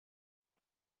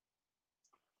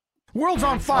World's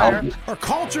on fire. Our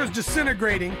culture is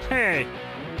disintegrating. Hey,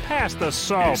 pass the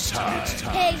salt. It's time.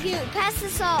 Hey, you, pass the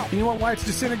salt. You know why it's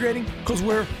disintegrating? Because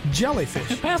we're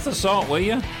jellyfish. Pass the salt, will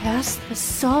you? Pass the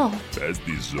salt. Pass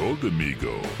the salt,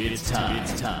 amigo. It's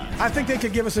time. I think they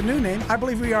could give us a new name. I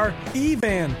believe we are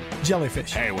Evan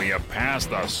jellyfish. Hey, will you pass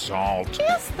the salt?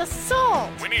 Pass the salt.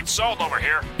 We need salt over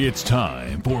here. It's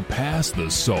time for Pass the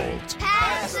Salt.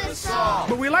 Pass the salt.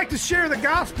 But we like to share the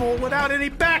gospel without any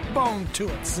backbone to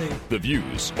it, see? The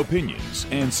views, opinions,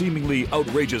 and seemingly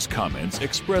outrageous comments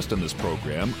expressed in this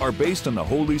program are based on the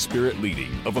Holy Spirit leading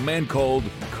of a man called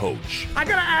Coach. I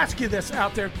gotta ask you this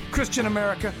out there, Christian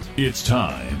America. It's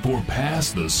time for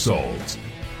Pass the Salt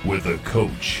with a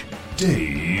coach,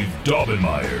 Dave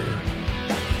Daubenmire.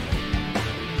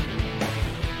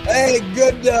 Hey,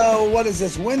 good, what is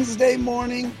this, Wednesday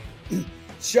morning?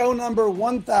 Show number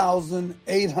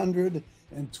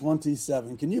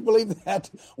 1,827. Can you believe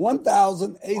that?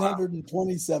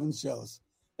 1,827 shows.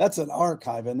 That's an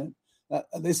archive, isn't it?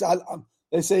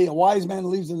 They say a wise man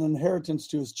leaves an inheritance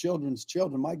to his children's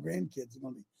children. My grandkids are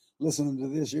going to be listening to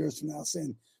this years from now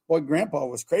saying, boy, Grandpa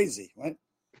was crazy, right?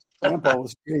 Grandpa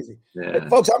was crazy. Yeah.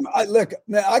 Folks, look,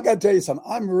 man, I got to tell you something.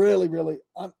 I'm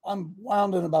I'm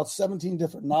wound in about 17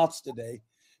 different knots today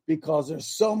because there's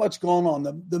so much going on.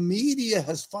 The media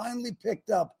has finally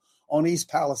picked up on East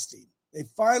Palestine. They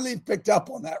finally picked up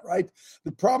on that, right?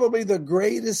 Probably the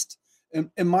greatest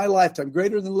in my lifetime,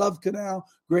 greater than Love Canal,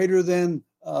 greater than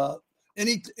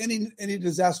any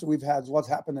disaster we've had is what's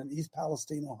happened in East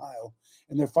Palestine, Ohio.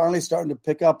 And they're finally starting to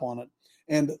pick up on it.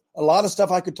 And a lot of stuff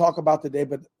I could talk about today,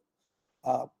 but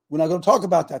we're not going to talk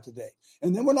about that today.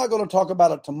 And then we're not going to talk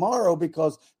about it tomorrow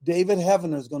because David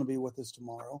Heavener is going to be with us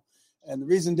tomorrow. And the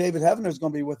reason David Heavener is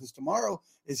going to be with us tomorrow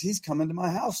is he's coming to my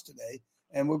house today.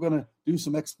 And we're going to do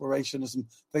some exploration of some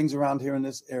things around here in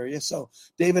this area. So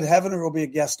David Heavener will be a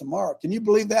guest tomorrow. Can you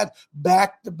believe that?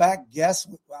 Back-to-back guests.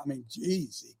 I mean,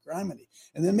 geez, criminy.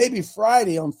 And then maybe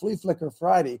Friday on Flea Flicker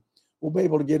Friday, we'll be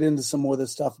able to get into some more of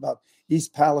this stuff about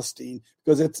East Palestine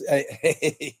because it's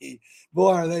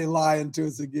boy, are they lying to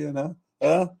us again,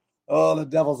 huh? Oh, the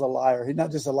devil's a liar. He's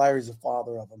not just a liar; he's a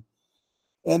father of them.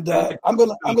 And I'm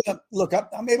gonna look.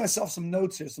 I made myself some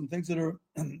notes here, some things that are,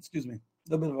 excuse me, a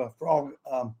little bit of a frog.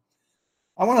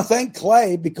 I want to thank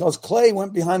Clay because Clay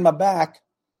went behind my back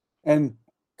and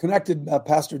connected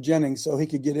Pastor Jennings so he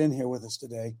could get in here with us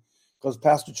today because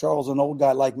Pastor Charles is an old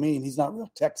guy like me and he's not real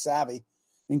tech savvy.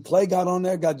 And Clay got on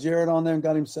there, got Jared on there, and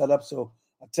got him set up. So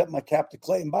I tipped my cap to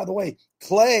Clay. And by the way,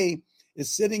 Clay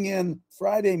is sitting in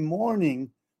Friday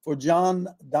morning for John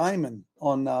Diamond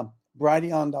on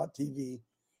Brighteon.tv.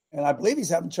 And I believe he's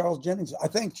having Charles Jennings. I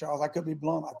think, Charles, I could be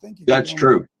blown. I think That's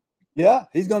true. Yeah,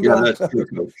 he's going to Yeah, that's true,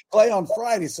 Coach. Clay on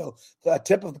Friday. So a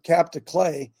tip of the cap to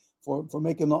Clay for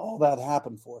making all that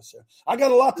happen for us here. I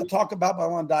got a lot to talk about, but I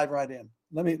want to dive right in.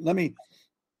 Let me.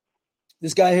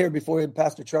 This guy here, before he had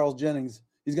Pastor Charles Jennings,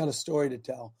 he's got a story to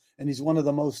tell, and he's one of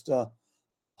the most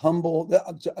humble.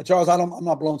 Charles, I'm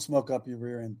not blowing smoke up your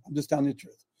rear end. I'm just telling you the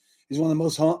truth. He's one of the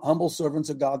most humble servants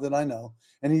of God that I know,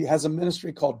 and he has a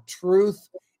ministry called Truth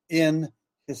in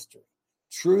History.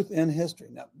 Truth in History.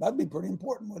 Now that'd be pretty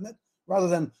important, wouldn't it? Rather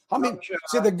than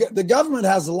see the government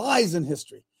has lies in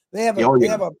history. They have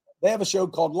a show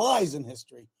called Lies in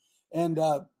History, and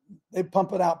they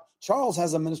pump it out. Charles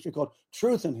has a ministry called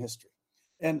Truth in History.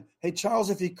 And hey, Charles,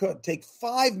 if you could take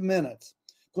 5 minutes,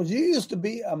 because you used to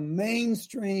be a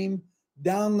mainstream,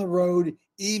 down the road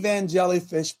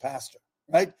evangelifish pastor,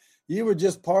 right? You were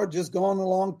just going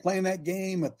along playing that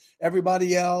game with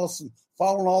everybody else and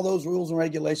following all those rules and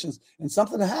regulations. And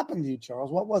something happened to you,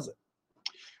 Charles. What was it?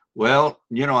 Well,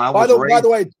 I was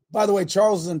by the way,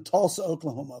 Charles is in Tulsa,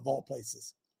 Oklahoma, of all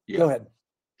places. Yeah. Go ahead.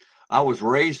 I was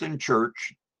raised in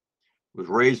church, was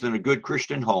raised in a good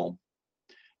Christian home.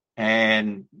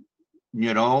 And,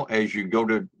 as you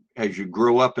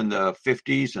grow up in the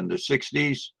 50s and the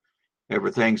 60s,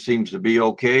 everything seems to be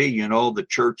okay. The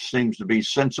church seems to be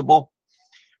sensible.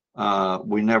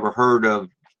 We never heard of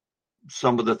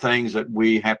some of the things that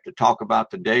we have to talk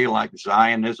about today, like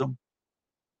Zionism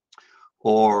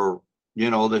or,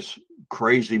 this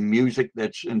crazy music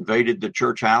that's invaded the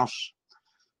church house.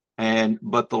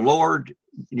 But the Lord,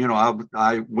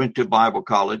 I went to Bible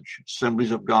college, Assemblies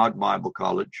of God Bible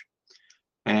College,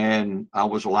 and I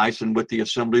was licensed with the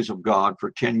Assemblies of God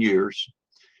for 10 years.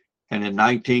 And in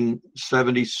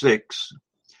 1976,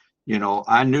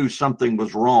 I knew something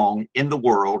was wrong in the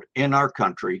world, in our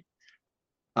country.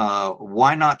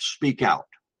 Why not speak out?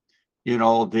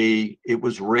 It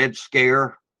was Red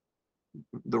Scare.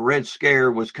 The Red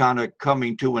Scare was kind of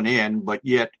coming to an end, but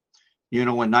yet, in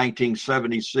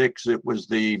 1976, it was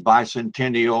the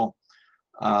bicentennial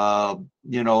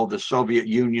The Soviet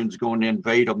Union's going to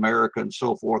invade America and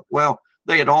so forth. Well,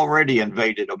 they had already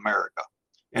invaded America,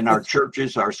 and our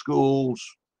churches, our schools,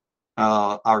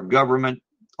 our government,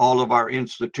 all of our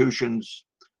institutions,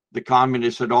 the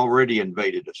communists had already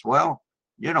invaded us. Well,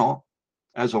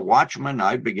 as a watchman,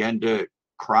 I began to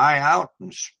cry out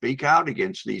and speak out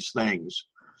against these things.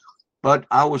 But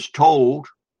I was told,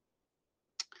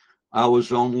 I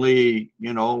was only,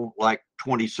 like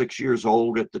 26 years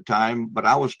old at the time, but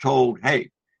I was told,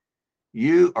 hey,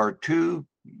 you are too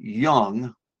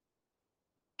young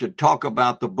to talk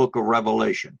about the book of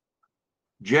Revelation.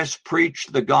 Just preach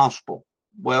the gospel.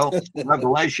 Well,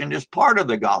 Revelation is part of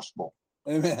the gospel.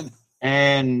 Amen.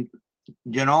 And,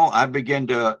 I began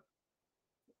to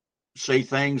say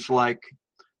things like,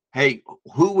 hey,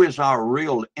 who is our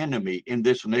real enemy in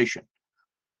this nation?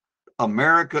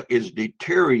 America is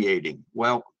deteriorating.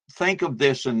 Well, think of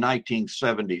this in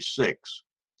 1976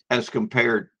 as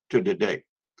compared to today.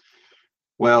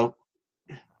 Well,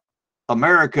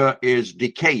 America is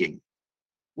decaying.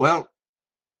 Well,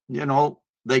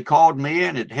 they called me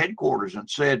in at headquarters and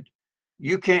said,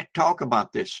 you can't talk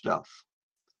about this stuff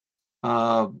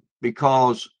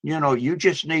because, you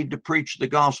just need to preach the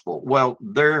gospel. Well,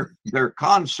 their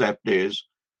concept is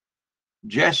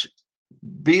just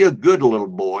be a good little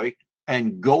boy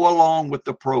and go along with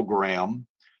the program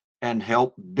and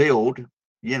help build,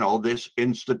 this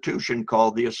institution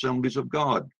called the Assemblies of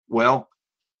God. Well,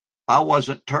 I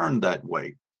wasn't turned that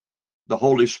way. The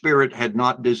Holy Spirit had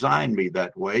not designed me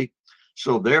that way.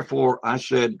 So therefore, I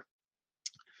said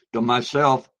to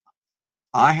myself,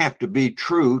 I have to be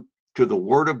true to the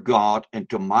Word of God and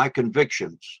to my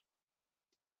convictions.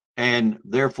 And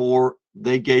therefore,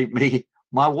 they gave me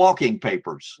my walking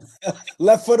papers.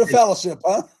 Left foot of fellowship,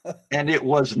 huh? And it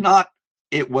was not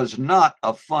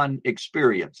a fun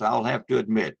experience, I'll have to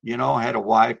admit. I had a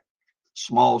wife,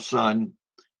 small son,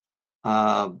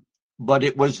 but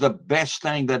it was the best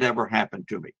thing that ever happened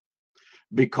to me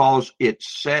because it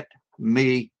set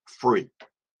me free.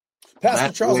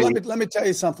 Pastor Charles, let me tell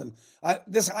you something.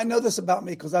 I know this about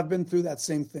me because I've been through that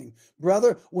same thing.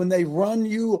 Brother, when they run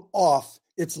you off,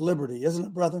 it's liberty, isn't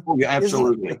it, brother? Oh, yeah,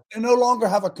 absolutely. They no longer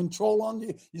have a control on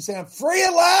you. You say, I'm free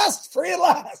at last, free at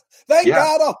last. Thank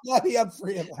God Almighty, I'm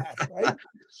free at last, right?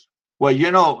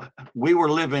 Well, we were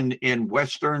living in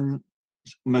western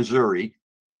Missouri,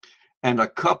 and a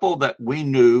couple that we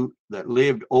knew that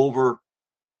lived over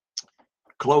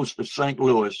close to St.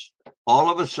 Louis, all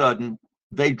of a sudden,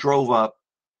 they drove up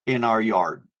in our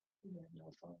yard.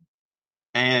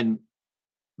 And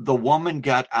the woman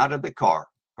got out of the car,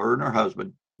 her and her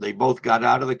husband, they both got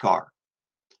out of the car,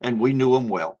 and we knew them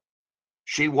well.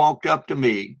 She walked up to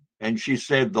me and she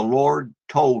said, the Lord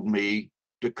told me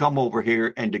to come over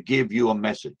here and to give you a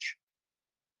message.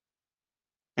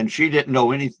 And she didn't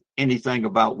know anything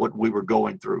about what we were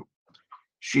going through.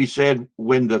 She said,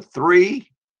 when the 3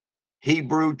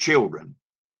 Hebrew children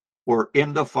were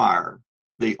in the fire,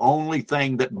 the only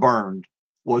thing that burned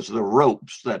was the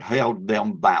ropes that held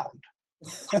them bound.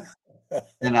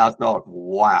 And I thought,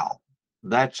 wow,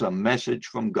 that's a message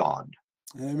from God.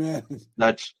 Amen.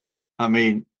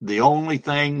 The only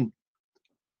thing,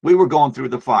 we were going through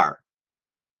the fire,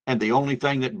 and the only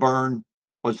thing that burned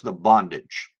was the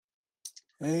bondage.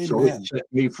 Amen. So it set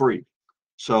me free.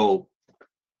 So,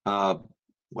 I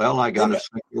got a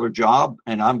secular job,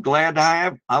 and I'm glad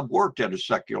I've worked at a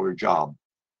secular job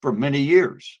for many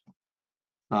years.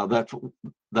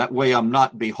 That way I'm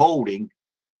not beholding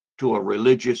to a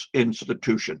religious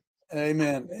institution.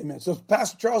 Amen. Amen. So,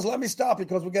 Pastor Charles, let me stop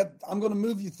because I'm going to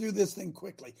move you through this thing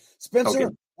quickly. Spencer,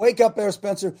 okay. Wake up there,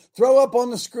 Spencer. Throw up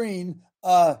on the screen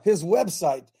his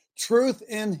website, Truth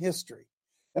in History.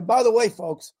 And by the way,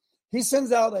 folks, he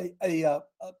sends out a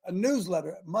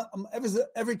newsletter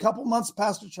every couple months,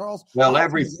 Pastor Charles. Well,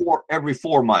 every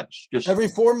 4 months. Just every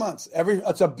 4 months.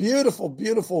 It's a beautiful,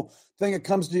 beautiful thing. It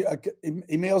comes to you.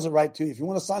 He mails it right to you if you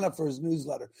want to sign up for his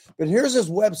newsletter. But here's his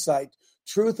website,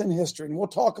 Truth in History, and we'll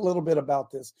talk a little bit about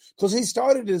this because he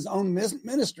started his own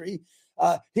ministry.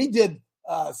 He did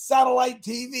satellite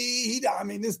TV.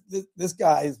 This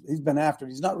guy, he's been after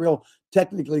it. He's not real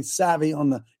technically savvy on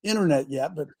the internet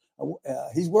yet, but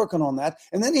he's working on that.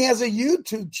 And then he has a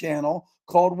YouTube channel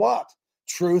called what?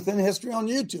 Truth in History on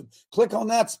YouTube. Click on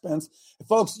that, Spence.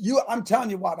 Folks, I'm telling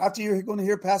you what, after you're going to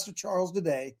hear Pastor Charles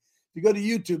today, if you go to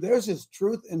YouTube, there's his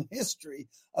Truth in History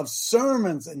of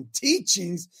sermons and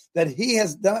teachings that he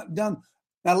has done.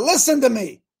 Now listen to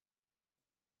me.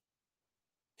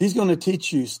 He's going to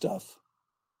teach you stuff.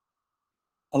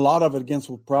 A lot of it against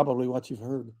probably what you've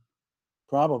heard.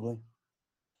 Probably.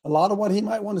 A lot of what he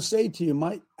might want to say to you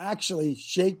might actually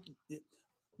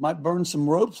might burn some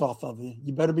ropes off of you.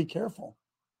 You better be careful,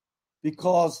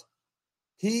 because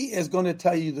he is going to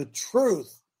tell you the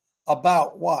truth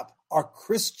about what? Our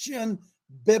Christian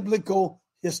biblical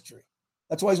history.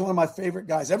 That's why he's one of my favorite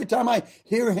guys. Every time I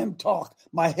hear him talk,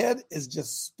 my head is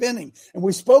just spinning. And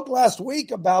we spoke last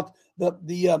week about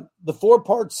the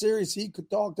 4-part series. He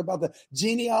talked about the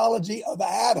genealogy of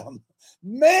Adam.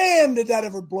 Man, did that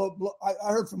ever blow. I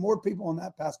heard from more people on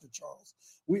that, Pastor Charles.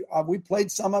 We played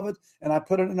some of it, and I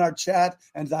put it in our chat,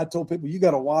 and I told people, you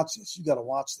got to watch this. You got to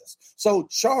watch this. So,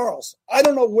 Charles, I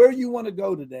don't know where you want to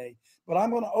go today, but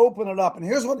I'm going to open it up. And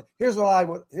here's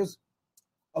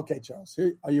okay, Charles.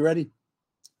 Are you ready?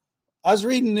 I was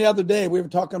reading the other day. We were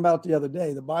talking about the other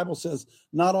day. The Bible says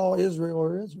not all Israel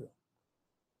are Israel.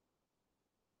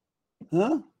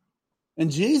 Huh?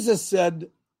 And Jesus said,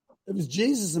 it was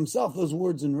Jesus himself, those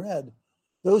words in red,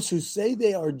 those who say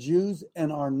they are Jews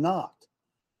and are not,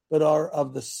 but are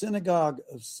of the synagogue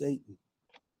of Satan.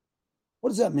 What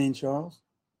does that mean, Charles?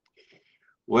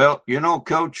 Well,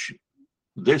 Coach,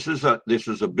 this is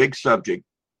a big subject,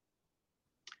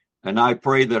 and I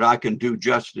pray that I can do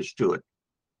justice to it.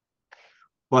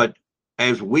 But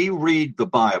as we read the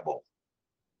Bible,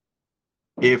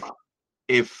 if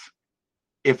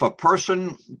a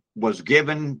person was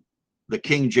given the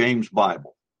King James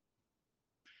Bible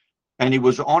and he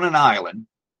was on an island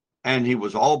and he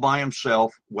was all by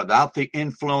himself without the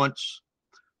influence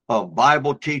of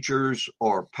Bible teachers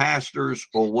or pastors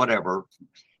or whatever,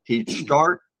 he'd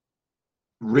start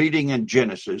reading in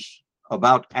Genesis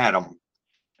about Adam,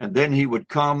 and then he would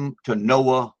come to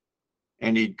Noah,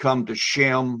 and he'd come to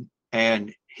Shem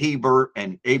and Heber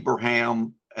and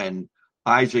Abraham and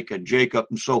Isaac and Jacob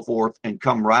and so forth, and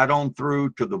come right on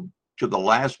through to the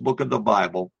last book of the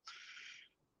Bible,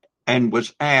 and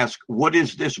was asked, what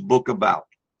is this book about?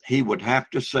 He would have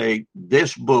to say,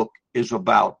 this book is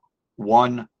about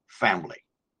one family.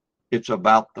 It's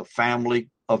about the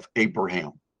family of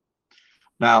Abraham.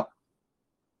 Now,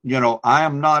 I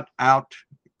am not out.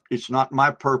 It's not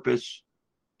my purpose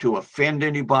to offend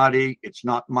anybody. It's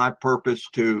not my purpose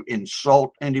to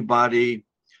insult anybody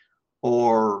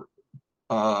or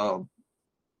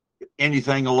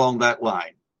anything along that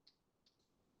line.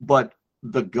 But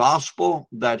the gospel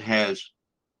that has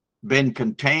been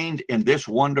contained in this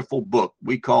wonderful book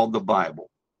we call the Bible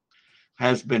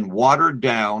has been watered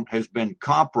down, has been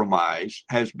compromised,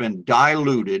 has been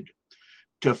diluted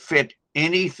to fit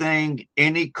anything,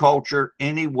 any culture,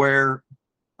 anywhere.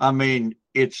 I mean,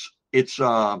 it's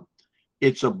a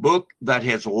book that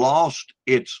has lost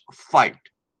its fight.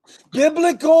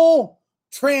 Biblical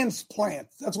transplant.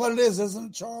 That's what it is, isn't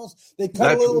it, Charles? They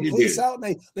cut a little piece out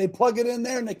and they plug it in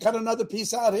there, and they cut another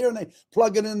piece out here and they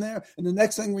plug it in there. And the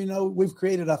next thing we know, we've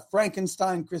created a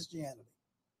Frankenstein Christianity.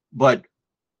 But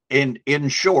in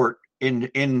short,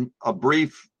 in a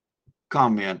brief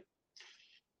comment,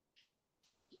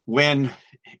 when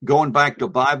going back to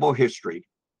Bible history,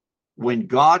 when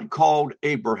God called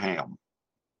Abraham,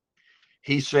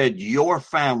 he said, your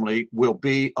family will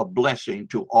be a blessing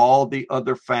to all the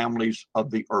other families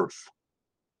of the earth.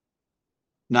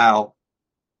 Now,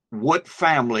 what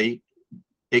family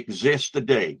exists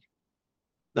today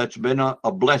that's been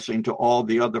a blessing to all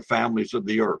the other families of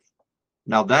the earth?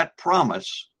 Now, that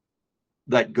promise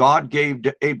that God gave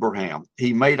to Abraham,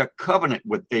 he made a covenant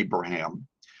with Abraham.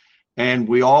 And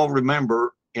we all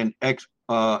remember in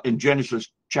Genesis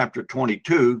chapter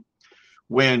 22,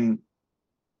 when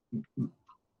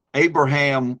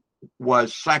Abraham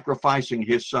was sacrificing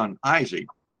his son Isaac,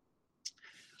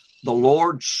 the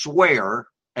Lord swore,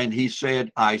 and he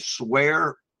said, I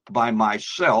swear by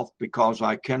myself, because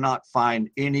I cannot find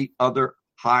any other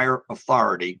higher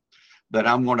authority, that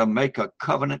I'm going to make a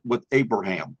covenant with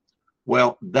Abraham.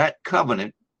 Well, that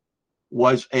covenant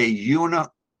was a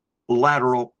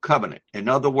unilateral covenant. In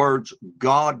other words,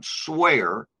 God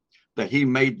swore that he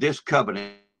made this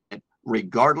covenant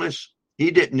regardless. He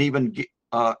didn't even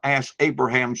ask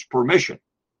Abraham's permission.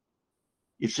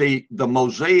 You see, the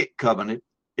Mosaic covenant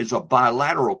is a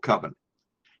bilateral covenant.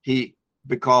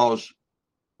 Because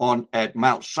at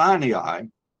Mount Sinai,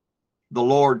 the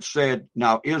Lord said,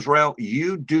 now Israel,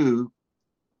 you do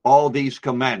all these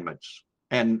commandments.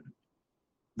 And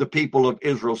the people of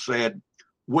Israel said,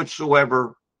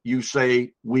 whatsoever you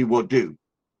say we will do.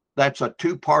 That's a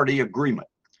two-party agreement.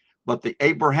 But the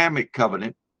Abrahamic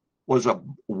covenant was a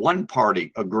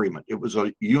one-party agreement. It was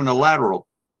a unilateral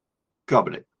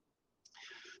covenant.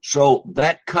 So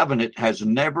that covenant has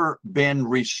never been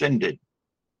rescinded.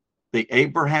 The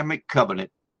Abrahamic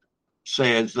covenant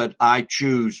says that I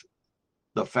choose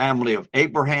the family of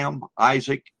Abraham,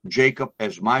 Isaac, Jacob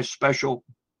as my special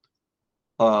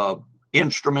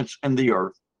instruments in the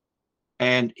earth.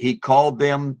 and he called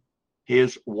them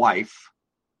his wife.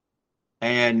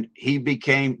 And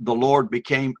the Lord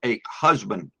became a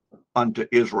husband unto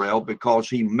Israel because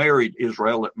he married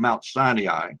Israel at Mount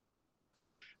Sinai.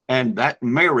 And that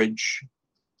marriage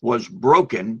was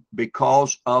broken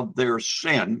because of their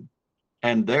sin.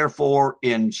 And therefore,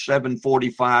 in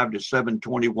 745 to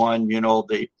 721,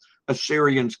 the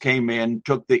Assyrians came in,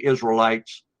 took the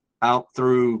Israelites out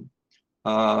through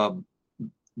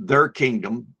their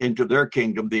kingdom, into their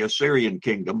kingdom, the Assyrian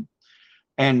kingdom.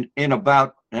 And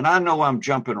I know I'm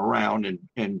jumping around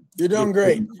and you're doing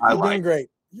great.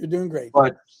 You're doing great.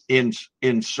 But in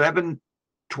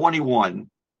 721,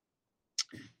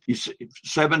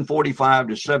 745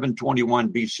 to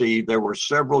 721 BC, there were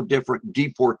several different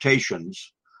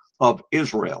deportations of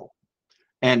Israel.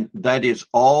 And that is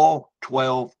all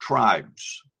 12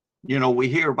 tribes. We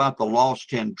hear about the lost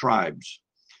 10 tribes,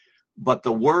 but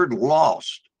the word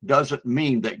lost doesn't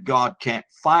mean that God can't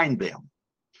find them.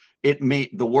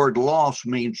 The word lost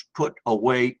means put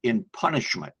away in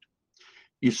punishment.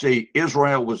 You see,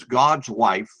 Israel was God's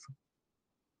wife,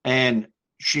 and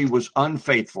she was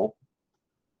unfaithful,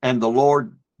 and the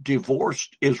Lord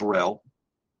divorced Israel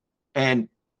and,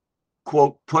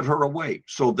 quote, put her away.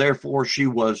 So therefore she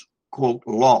was, quote,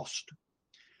 lost.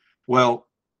 Well,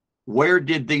 where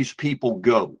did these people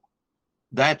go?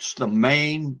 That's the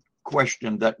main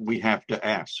question that we have to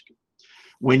ask.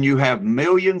 When you have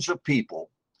millions of people,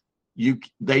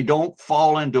 they don't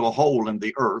fall into a hole in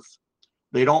the earth.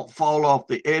 They don't fall off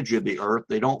the edge of the earth.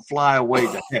 They don't fly away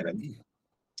to heaven.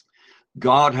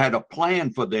 God had a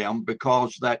plan for them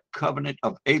because that covenant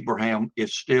of Abraham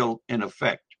is still in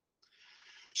effect.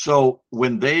 So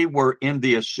when they were in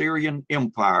the Assyrian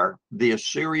Empire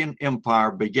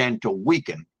began to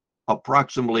weaken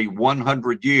approximately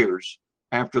 100 years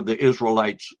after the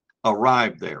Israelites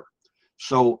arrived there.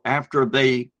 So after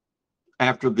the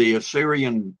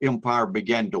Assyrian Empire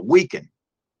began to weaken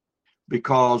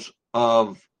because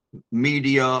of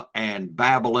Media and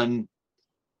Babylon,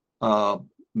 Babylon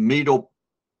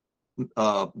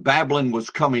was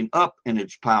coming up in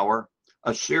its power.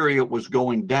 Assyria was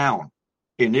going down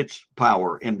in its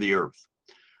power in the earth.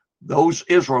 Those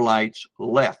Israelites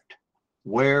left.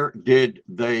 Where did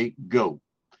they go?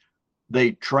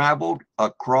 They traveled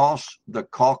across the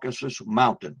Caucasus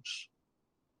Mountains.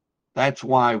 That's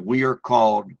why we are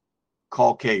called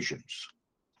Caucasians.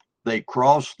 They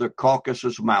crossed the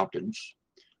Caucasus Mountains.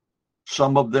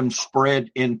 Some of them spread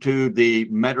into the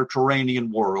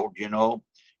Mediterranean world,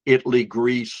 Italy,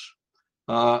 Greece,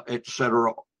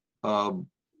 etc.,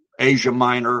 Asia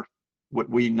Minor, what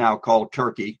we now call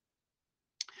Turkey.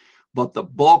 But the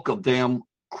bulk of them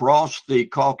crossed the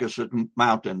Caucasus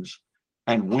Mountains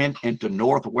and went into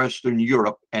northwestern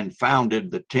Europe and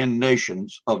founded the 10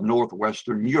 nations of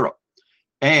northwestern Europe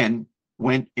and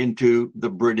went into the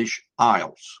British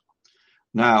Isles.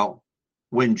 Now,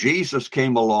 when Jesus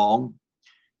came along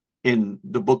in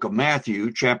the book of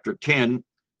Matthew, chapter 10,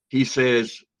 he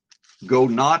says, go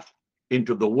not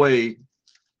into the way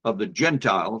of the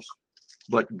Gentiles,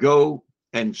 but go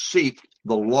and seek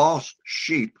the lost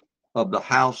sheep of the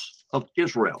house of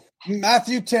Israel.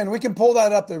 Matthew 10. We can pull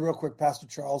that up there real quick, Pastor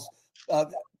Charles.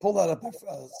 Pull that up there,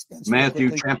 Spencer.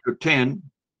 Matthew chapter 10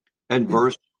 and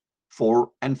verse 4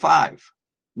 and 5.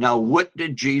 Now, what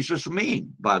did Jesus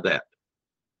mean by that?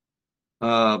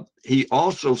 He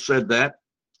also said that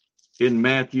in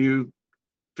Matthew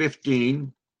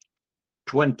 15:24.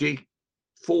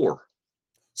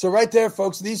 So right there,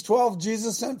 folks, these 12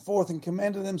 Jesus sent forth and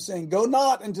commanded them, saying, go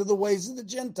not into the ways of the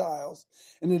Gentiles,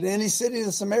 and into any city of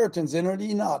the Samaritans enter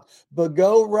ye not, but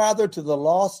go rather to the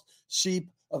lost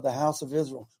sheep of the house of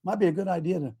Israel. Might be a good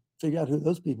idea to figure out who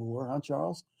those people were, huh,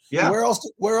 Charles? Yeah. And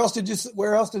where else did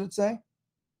it say?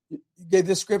 You gave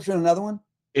this scripture another one?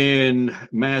 In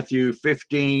Matthew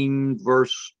 15,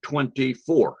 verse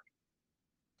 24.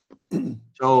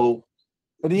 So,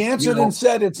 but he answered and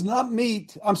said, it's not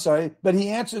meet. I'm sorry. But he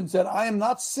answered and said, I am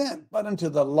not sent, but unto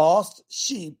the lost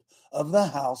sheep of the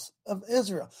house of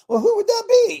Israel. Well, who would that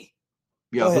be?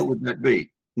 Yeah, who would that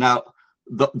be? Now,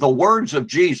 the words of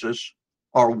Jesus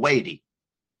are weighty.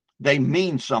 They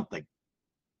mean something.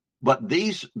 But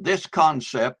this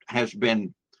concept has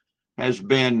been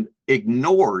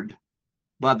ignored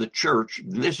by the church.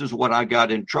 This is what I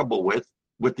got in trouble with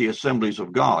the Assemblies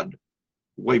of God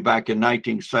way back in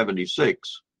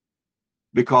 1976,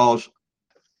 because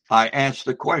I asked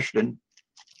the question,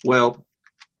 well,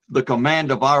 the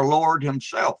command of our Lord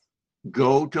himself,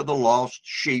 go to the lost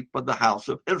sheep of the house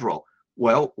of Israel.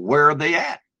 Well, where are they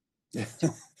at?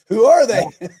 Who are they?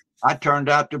 I turned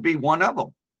out to be one of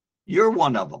them. You're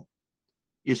one of them,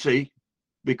 you see,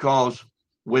 because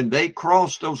when they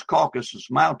crossed those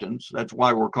Caucasus Mountains, that's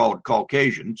why we're called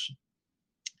Caucasians,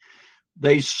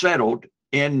 they settled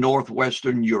in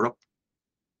northwestern Europe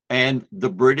and the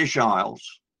British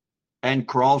Isles and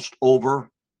crossed over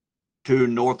to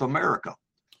North America.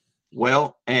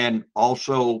 Well, and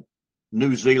also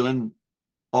New Zealand,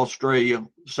 Australia,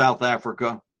 South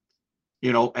Africa,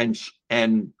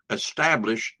 and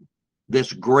established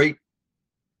these great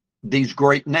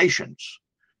nations,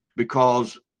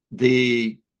 because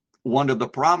one of the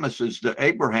promises to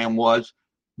Abraham was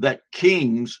that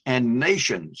kings and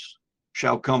nations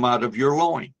shall come out of your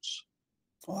loins.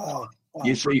 Wow.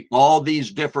 You see, all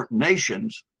these different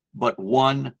nations, but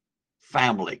one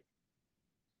family.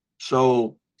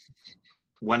 So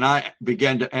when I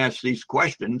began to ask these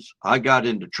questions, I got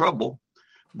into trouble,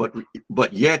 but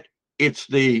yet it's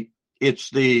the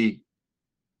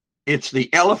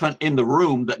elephant in the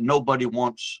room that nobody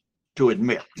wants to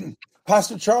admit.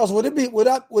 Pastor Charles, would it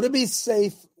be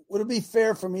safe? Would it be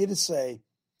fair for me to say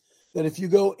that if you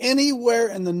go anywhere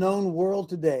in the known world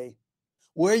today,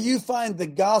 where you find the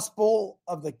gospel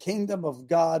of the kingdom of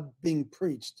God being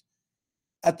preached,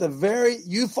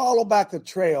 you follow back the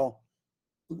trail,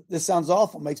 this sounds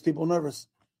awful, makes people nervous,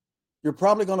 you're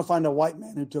probably going to find a white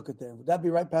man who took it there. Would that be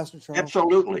right, Pastor Charles?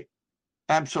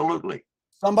 Absolutely.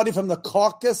 Somebody from the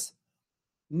Caucasus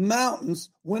Mountains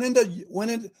went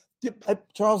into.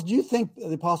 Charles, do you think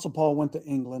the Apostle Paul went to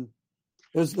England?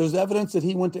 There's evidence that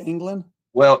he went to England?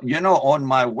 Well, on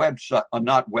my website,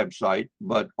 not website,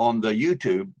 but on the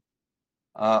YouTube,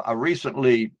 I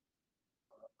recently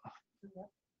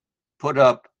put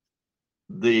up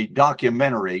the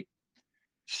documentary,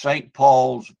 St.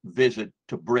 Paul's Visit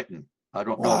to Britain. I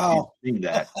don't know if you've seen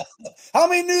that. How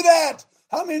many knew that?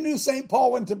 How many knew St.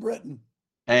 Paul went to Britain?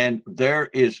 And there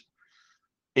is,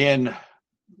 I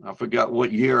forgot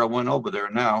what year I went over there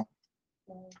now,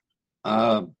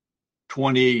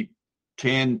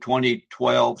 2010,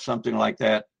 2012, something like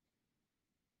that.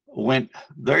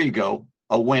 There you go.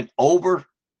 I went over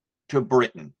to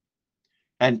Britain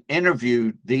and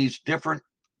interviewed these different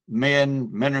men,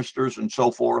 ministers, and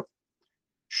so forth,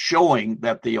 showing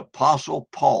that the Apostle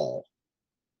Paul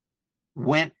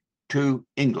went to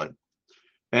England.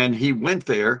 And he went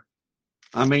there.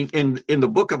 I mean, in the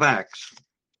book of Acts,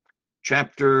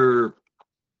 chapter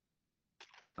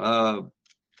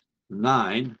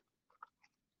 9,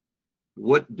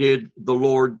 what did the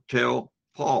Lord tell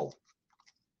Paul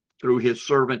through his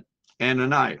servant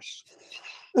Ananias?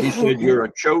 He said, "You're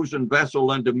a chosen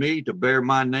vessel unto me to bear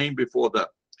my name before the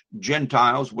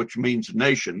Gentiles," which means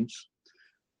nations,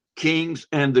 "kings,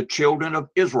 and the children of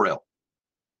Israel."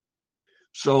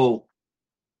 So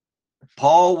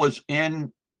Paul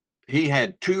he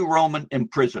had 2 Roman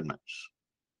imprisonments.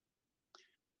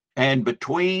 And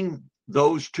between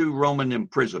those 2 Roman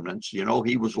imprisonments,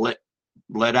 he was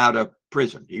let out of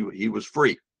prison. He was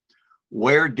free.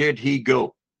 Where did he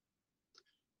go?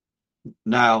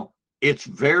 Now, it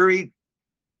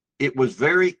was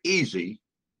very easy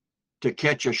to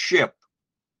catch a ship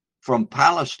from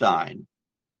Palestine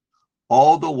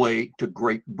all the way to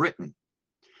Great Britain,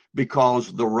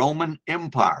 because the Roman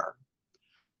Empire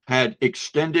had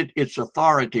extended its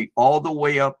authority all the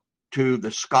way up to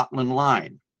the Scotland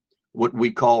line, what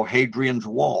we call Hadrian's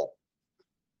Wall,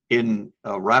 in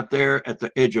right there at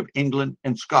the edge of England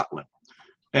and Scotland.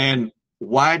 And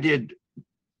why did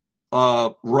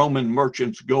Roman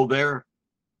merchants go there?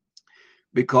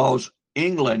 Because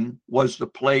England was the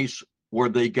place where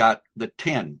they got the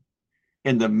tin.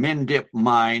 In the Mendip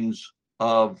mines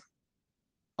of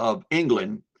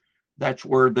England, that's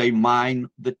where they mine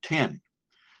the tin.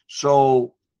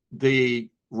 So the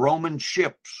Roman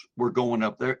ships were going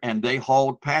up there and they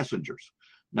hauled passengers.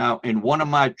 Now, in one of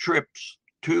my trips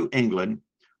to England,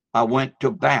 I went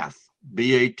to Bath,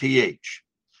 Bath,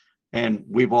 and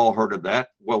we've all heard of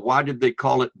that. Well, why did they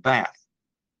call it Bath?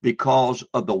 Because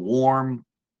of the warm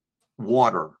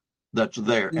water that's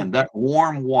there. And that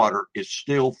warm water is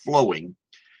still flowing.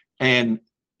 And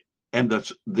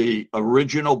the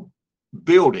original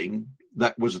building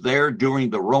that was there during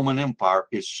the Roman Empire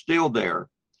is still there.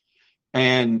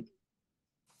 And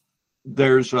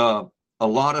there's a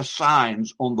lot of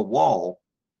signs on the wall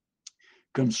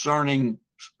concerning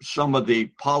some of the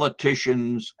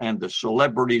politicians and the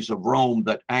celebrities of Rome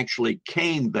that actually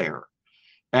came there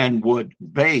and would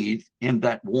bathe in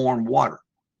that warm water,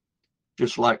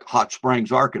 just like Hot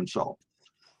Springs, Arkansas.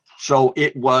 So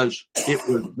it was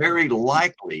very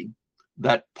likely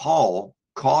that Paul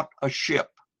caught a ship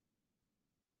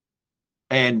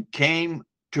and came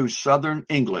to southern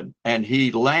England, and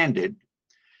he landed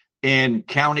in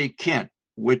County Kent,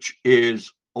 which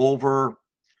is over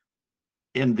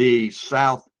in the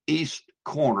southeast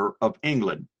corner of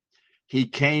England. He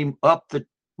came up the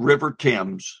River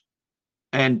Thames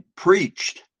and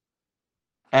preached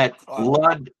at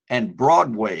Ludd and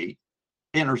Broadway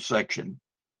intersection,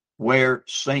 where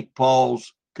St.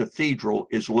 Paul's Cathedral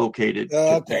is located.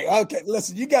 Okay.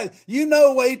 Listen, you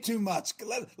know way too much.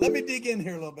 Let me dig in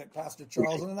here a little bit, Pastor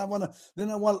Charles, and then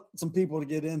I want some people to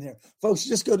get in here. Folks,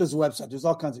 just go to his website. There's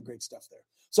all kinds of great stuff there.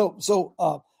 So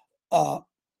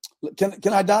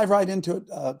can I dive right into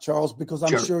it, Charles? Because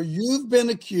I'm sure you've been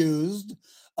accused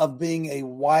of being a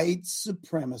white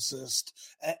supremacist,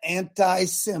 an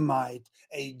anti-Semite,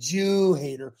 a Jew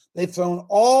hater. They've thrown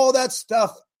all that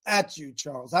stuff at you,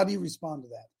 Charles. How do you respond to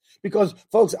that? Because,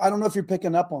 folks, I don't know if you're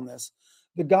picking up on this.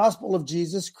 The gospel of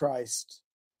Jesus Christ,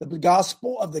 the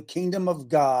gospel of the kingdom of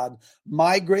God,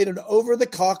 migrated over the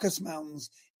Caucasus Mountains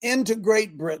into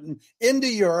Great Britain, into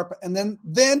Europe, and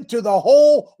then to the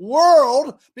whole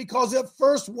world, because it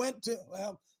first went to,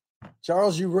 well,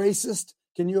 Charles, you racist.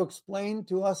 Can you explain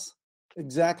to us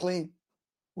exactly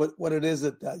what it is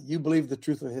that you believe the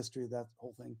truth of history of that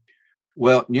whole thing?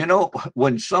 Well,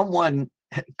 when someone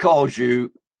calls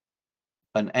you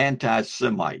an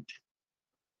anti-Semite,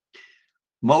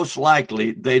 most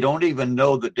likely they don't even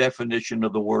know the definition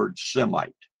of the word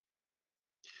Semite.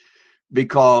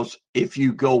 Because if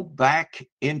you go back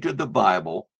into the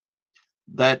Bible,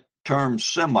 that term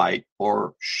Semite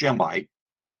or Shemite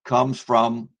comes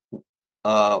from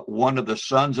one of the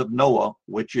sons of Noah,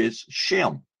 which is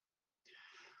Shem.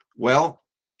 Well,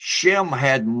 Shem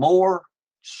had more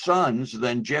sons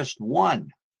than just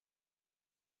one.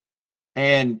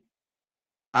 And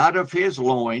out of his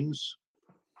loins,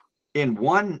 in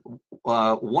one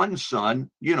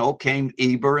son, came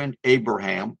Eber and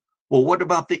Abraham. Well, what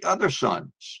about the other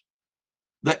sons?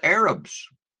 The Arabs,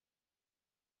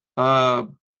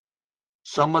 some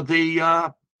of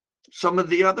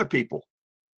the other people.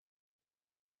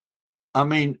 I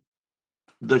mean,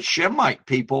 the Shemite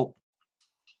people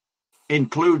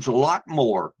includes a lot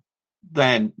more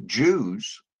than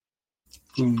Jews,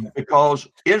 because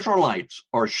Israelites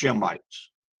are Shemites.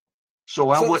 So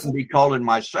I wouldn't be calling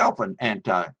myself an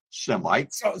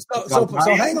anti-Semite. So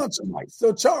hang on.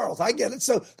 So Charles, I get it.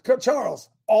 So Charles,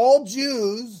 all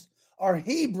Jews are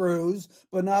Hebrews,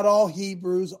 but not all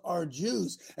Hebrews are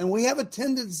Jews. And we have a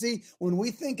tendency, when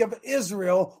we think of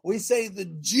Israel, we say the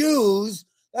Jews.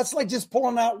 That's like just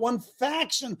pulling out one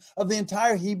faction of the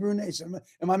entire Hebrew nation.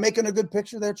 Am I making a good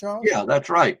picture there, Charles? Yeah, that's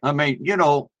right. I mean,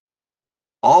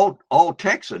 all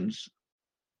Texans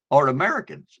are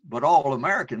Americans, but all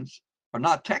Americans are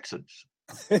not Texans.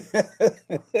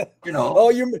 Oh,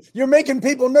 you're making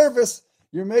people nervous.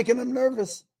 You're making them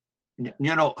nervous.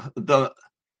 The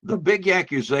big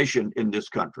accusation in this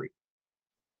country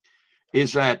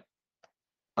is that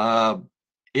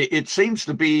it seems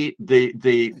to be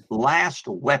the last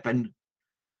weapon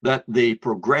that the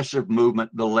progressive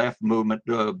movement, the left movement,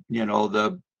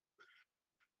 the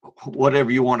whatever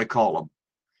you want to call them,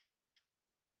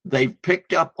 they've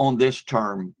picked up on this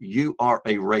term, you are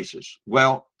a racist.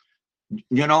 Well,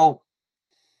 now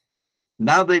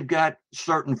they've got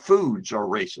certain foods are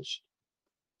racist.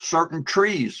 Certain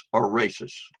trees are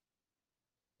racist.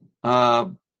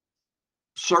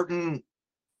 Certain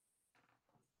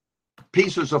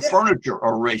pieces of furniture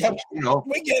are racist.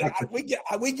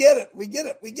 We get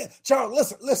it.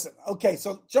 Charles, listen. Okay,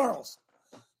 so Charles,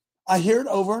 I hear it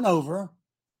over and over.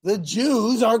 The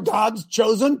Jews are God's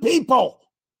chosen people.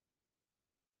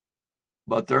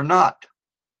 But they're not.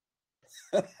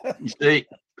 You see,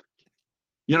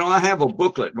 I have a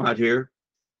booklet right here,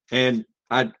 and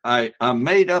I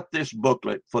made up this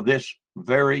booklet for this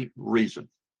very reason.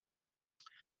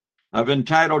 I've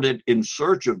entitled it "In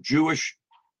Search of Jewish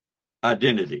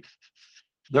Identity."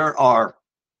 There are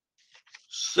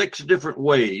 6 different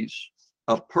ways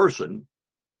a person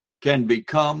can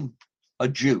become a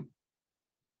Jew.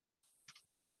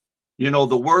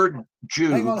 The word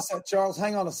Jew. Hang on a second, Charles.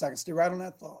 Hang on a second. Stay right on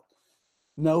that thought.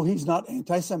 No, he's not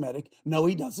anti-Semitic. No,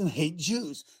 he doesn't hate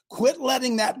Jews. Quit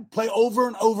letting that play over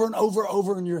and over and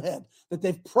over in your head. That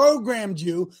they've programmed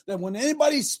you that when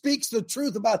anybody speaks the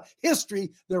truth about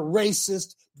history, they're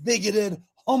racist, bigoted,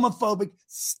 homophobic.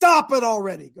 Stop it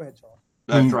already. Go ahead, Charles.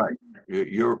 That's right.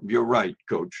 You're right,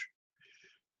 Coach.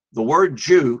 The word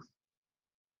Jew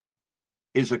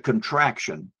is a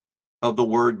contraction of the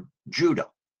word Judah.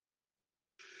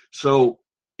 So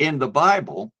in the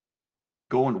Bible,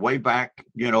 going way back,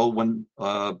 when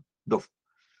the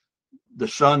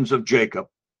sons of Jacob,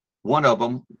 one of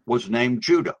them was named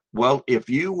Judah. Well, if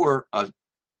you were a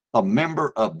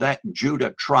member of that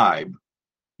Judah tribe,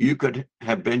 you could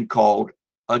have been called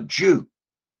a Jew.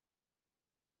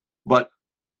 But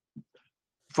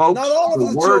folks, Not all of the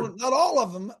the word, children, not all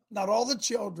of them, not all the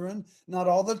children, not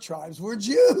all the tribes were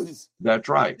Jews. that's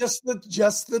right. Just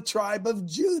the tribe of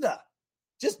Judah.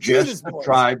 Just Just Judah's the boys.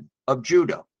 tribe of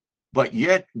Judah. But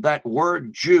yet that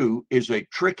word Jew is a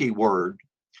tricky word,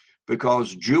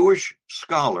 because Jewish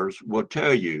scholars will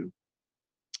tell you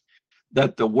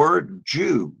that the word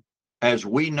Jew, as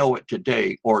we know it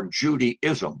today, or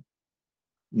Judaism,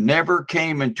 never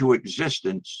came into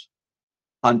existence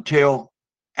until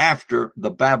after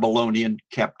the Babylonian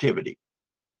captivity.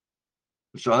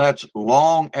 So that's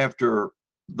long after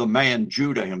the man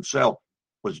Judah himself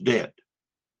was dead,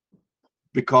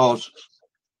 because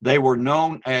they were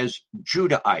known as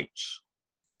Judahites.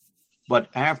 But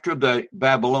after the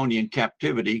Babylonian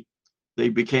captivity, they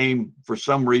became, for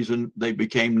some reason, they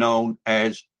became known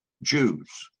as Jews.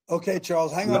 Okay,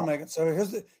 Charles, hang on a minute. So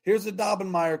here's the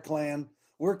Daubenmeier clan.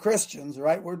 We're Christians,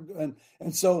 right? And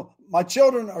so my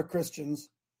children are Christians.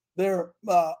 Their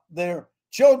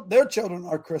children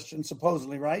are Christians,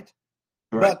 supposedly, right?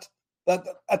 Right. But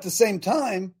at the same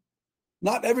time,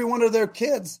 not every one of their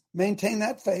kids maintain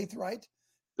that faith, right?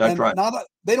 That's and right.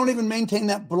 They don't even maintain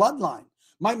that bloodline.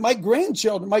 My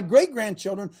grandchildren, my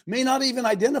great-grandchildren may not even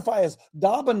identify as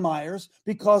Daubenmeyers,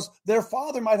 because their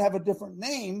father might have a different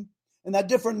name, and that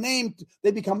different name, they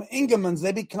become Ingemans,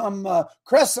 they become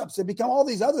Cressups, they become all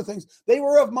these other things. They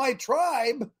were of my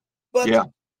tribe, but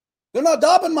they're not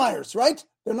Daubenmeyers, right?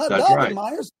 They're not Daubenmeyers.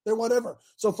 Right. They're whatever.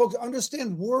 So folks,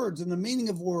 understand words and the meaning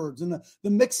of words and the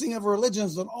mixing of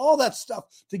religions and all that stuff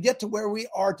to get to where we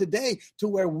are today, to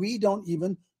where we don't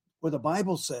even, where the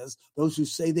Bible says those who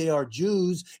say they are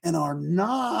Jews and are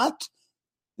not.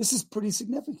 This is pretty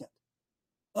significant.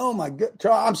 Oh my God.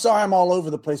 I'm sorry I'm all over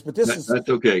the place, but that's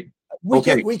okay. We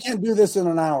can't do this in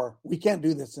an hour. We can't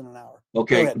do this in an hour.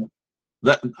 Okay.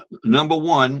 Number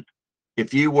one,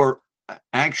 if you were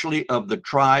actually of the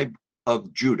tribe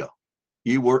of Judah,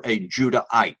 you were a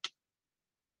Judahite.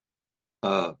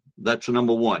 That's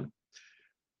number one.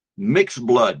 Mixed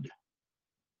blood.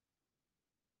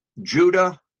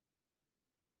 Judah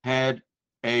had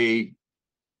a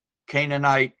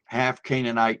Canaanite, half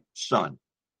Canaanite son.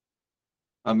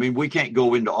 I mean, we can't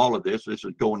go into all of this. This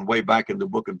is going way back in the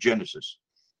book of Genesis.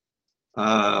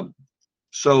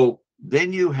 So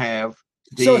then you have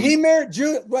so he married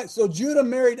Judah. Right. So Judah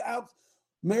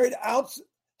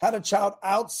had a child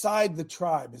outside the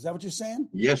tribe. Is that what you're saying?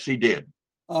 Yes, he did.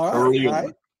 All right. Early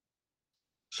on.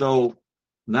 So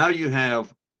now you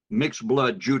have mixed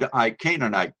blood Judahite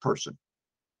Canaanite person.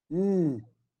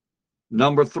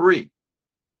 Number three,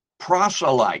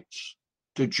 proselytes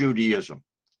to Judaism.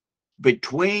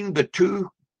 Between the two,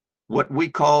 what we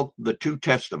call the two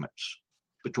testaments,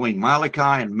 between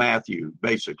Malachi and Matthew,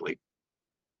 basically,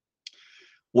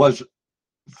 was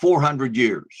 400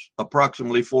 years,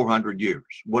 approximately 400 years,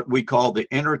 what we call the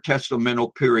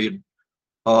intertestamental period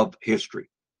of history.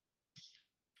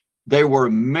 There were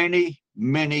many,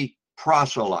 many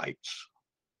proselytes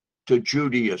to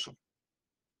Judaism.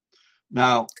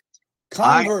 Now,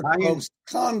 converts.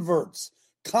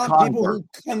 People who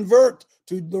convert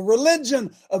to the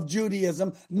religion of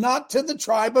Judaism, not to the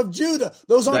tribe of Judah.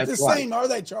 Those aren't the same, are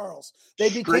they, Charles? They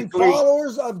became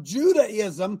followers of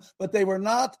Judaism, but they were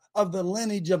not of the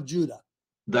lineage of Judah.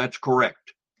 That's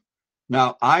correct.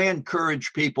 Now, I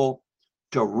encourage people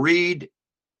to read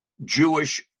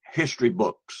Jewish history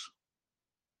books.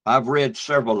 I've read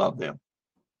several of them.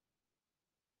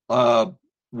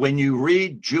 When you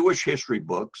read Jewish history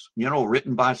books,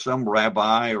 written by some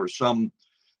rabbi or some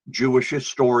Jewish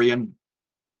historian,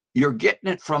 you're getting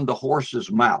it from the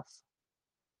horse's mouth.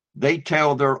 They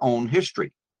tell their own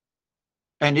history.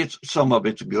 And some of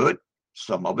it's good,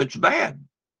 some of it's bad,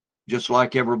 just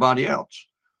like everybody else.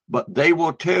 But they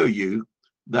will tell you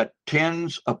that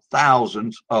tens of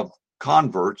thousands of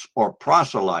converts or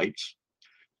proselytes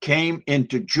came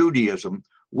into Judaism.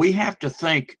 We have to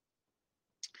think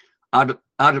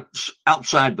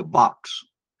outside the box.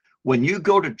 When you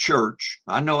go to church,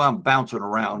 I know I'm bouncing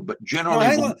around, but generally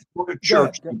when you go to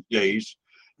church these days,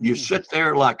 you sit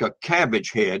there like a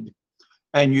cabbage head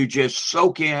and you just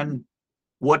soak in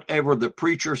whatever the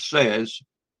preacher says,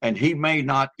 and he may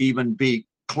not even be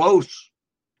close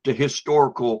to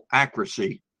historical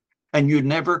accuracy, and you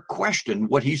never question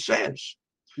what he says.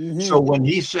 So when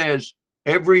he says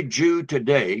every Jew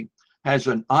today has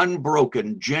an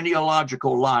unbroken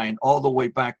genealogical line all the way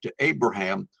back to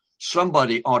Abraham,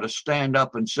 somebody ought to stand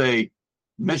up and say,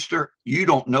 Mister, you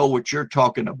don't know what you're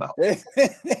talking about.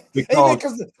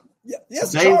 Because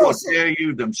they will tell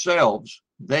you themselves,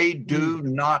 they do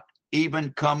not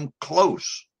even come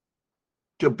close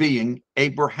to being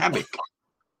Abrahamic.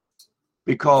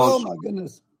 Because oh my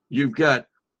goodness, you've got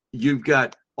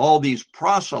all these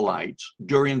proselytes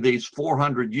during these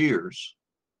 400 years.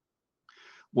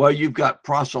 Well, you've got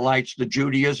proselytes to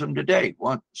Judaism today.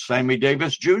 Well, Sammy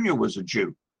Davis Jr. was a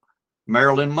Jew.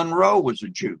 Marilyn Monroe was a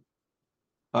Jew,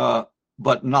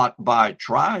 but not by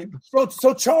tribe.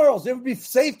 So Charles, it would be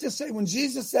safe to say when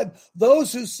Jesus said,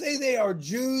 those who say they are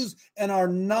Jews and are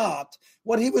not,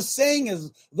 what he was saying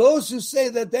is those who say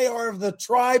that they are of the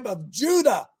tribe of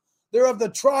Judah, they're of the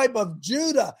tribe of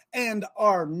Judah and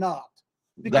are not.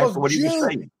 Because that's what he was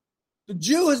saying. The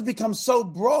Jew has become so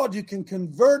broad, you can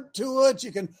convert to it,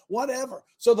 you can whatever.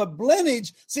 So the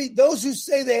lineage, see, those who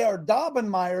say they are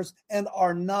Daubenmeyers and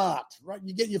are not, right?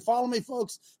 You follow me,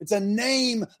 folks? It's a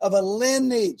name of a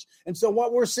lineage. And so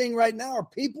what we're seeing right now are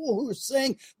people who are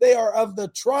saying they are of the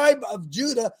tribe of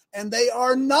Judah and they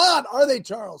are not, are they,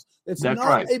 Charles? It's That's not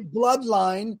right. a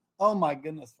bloodline. Oh my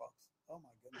goodness, folks. Oh my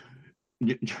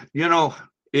goodness. You know,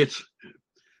 it's,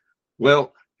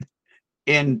 well,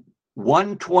 in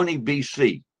 120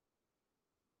 BC,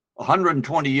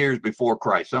 120 years before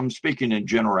Christ, I'm speaking in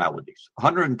generalities,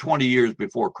 120 years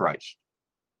before Christ,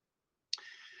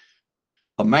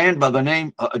 a man by the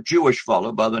name, a Jewish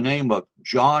fellow by the name of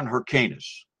John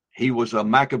Hyrcanus, he was a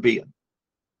Maccabean.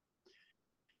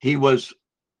 He was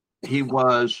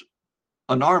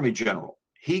an army general.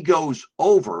 He goes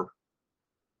over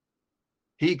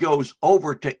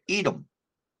to Edom,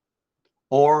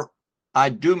 or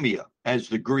Idumea, as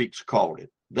the Greeks called it.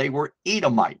 They were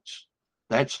Edomites.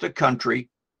 That's the country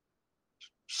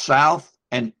south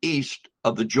and east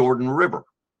of the Jordan River,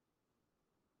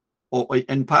 or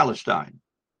in Palestine,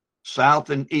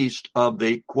 south and east of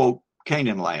the, quote,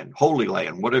 Canaan land, Holy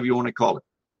Land, whatever you want to call it.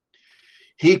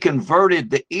 He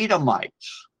converted the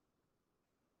Edomites.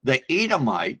 The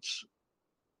Edomites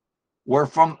were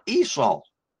from Esau,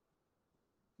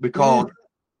 because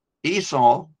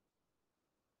Esau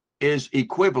is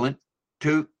equivalent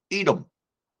to Edom,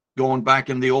 going back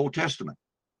in the Old Testament.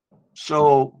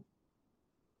 So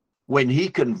when he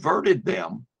converted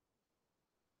them,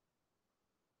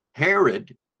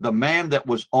 Herod, the man that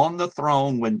was on the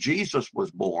throne when Jesus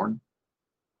was born,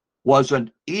 was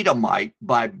an Edomite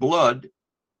by blood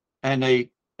and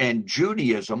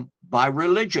Judaism by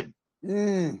religion.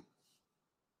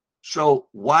 So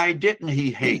why did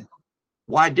he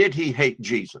hate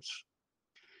Jesus?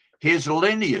 His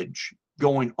lineage,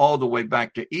 going all the way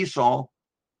back to Esau,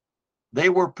 they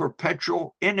were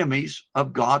perpetual enemies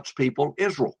of God's people,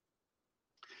 Israel.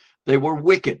 They were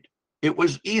wicked. It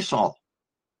was Esau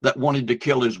that wanted to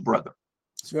kill his brother.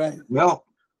 That's right. Well,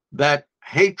 that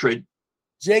hatred.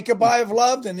 Jacob I have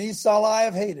loved and Esau I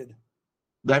have hated.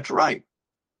 That's right.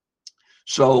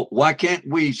 So why can't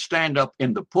we stand up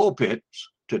in the pulpits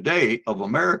today of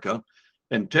America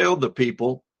and tell the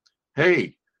people,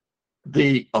 hey,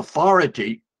 the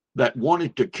authority that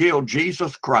wanted to kill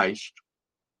Jesus Christ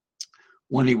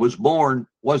when he was born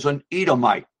was an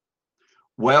Edomite.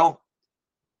 Well,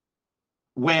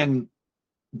 when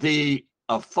the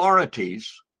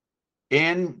authorities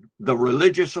the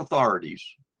religious authorities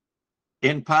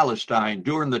in Palestine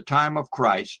during the time of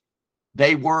Christ,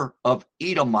 they were of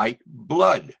Edomite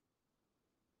blood.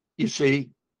 You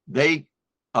see, they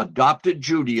adopted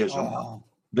Judaism. Oh.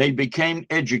 They became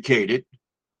educated.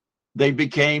 They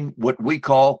became what we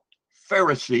call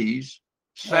Pharisees,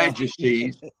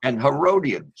 Sadducees, and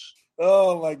Herodians.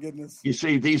 Oh, my goodness. You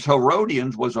see, these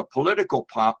Herodians was a political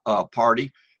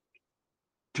party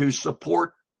to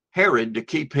support Herod to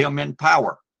keep him in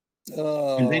power.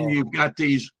 Oh. And then you've got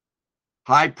these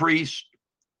high priests.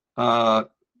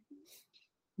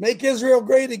 Make Israel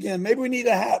great again. Maybe we need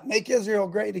a hat. Make Israel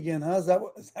great again. Huh? Is that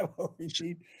what we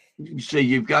need? You see,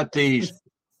 you've got these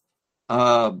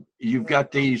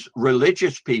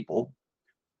religious people,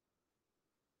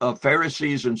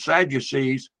 Pharisees and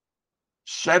Sadducees.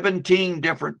 17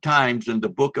 different times in the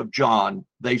book of John,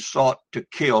 they sought to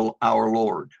kill our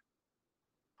Lord.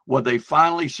 Well, they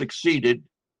finally succeeded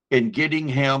in getting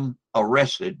him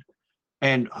arrested.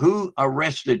 And who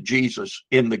arrested Jesus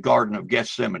in the Garden of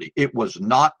Gethsemane? It was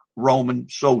not Roman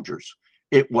soldiers.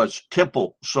 It was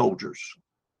temple soldiers.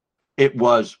 It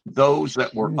was those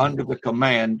that were under the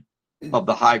command of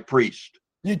the high priest.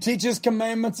 You teach his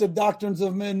commandments and doctrines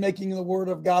of men, making the word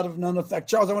of God of none effect.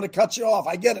 Charles, I want to cut you off.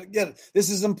 I get it.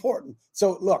 This is important.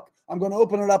 So look, I'm going to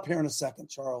open it up here in a second,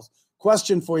 Charles.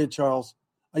 Question for you, Charles.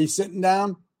 Are you sitting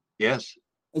down? Yes.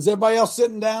 Is everybody else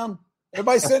sitting down?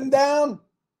 Everybody sitting down?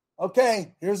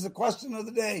 Okay, here's the question of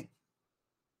the day.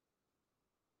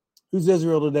 Who's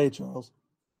Israel today, Charles?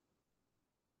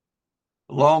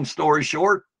 Long story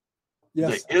short,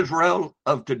 Yes. the Israel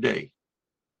of today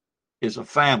is a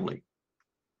family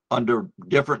under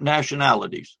different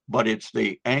nationalities, but it's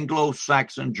the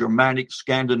Anglo-Saxon, Germanic,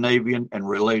 Scandinavian, and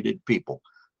related people.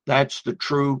 That's the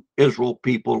true Israel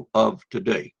people of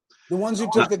today. The ones who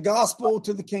took the gospel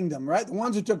to the kingdom, right? The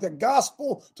ones who took the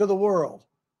gospel to the world.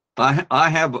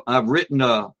 I've written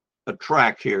a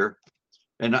tract here,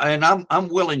 and I'm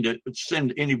willing to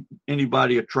send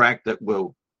anybody a tract that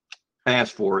will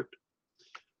ask for it.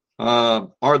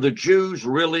 Are the Jews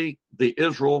really the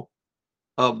Israel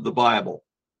of the Bible?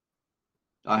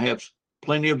 I have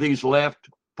plenty of these left.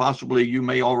 Possibly you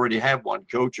may already have one,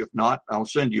 Coach. If not, I'll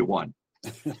send you one.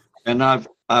 And I've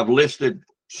listed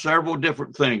several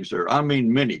different things there. I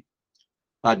mean, many.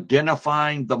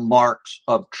 Identifying the marks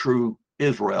of true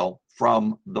Israel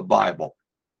from the Bible.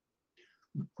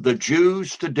 The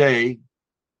Jews today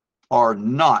are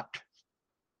not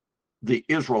the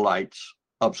Israelites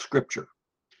of Scripture.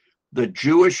 The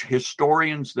Jewish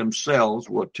historians themselves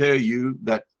will tell you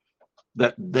that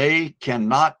they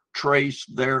cannot trace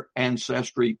their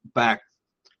ancestry back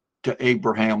to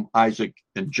Abraham, Isaac,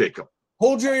 and Jacob.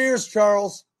 Hold your ears,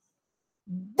 Charles.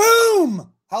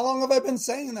 Boom! How long have I been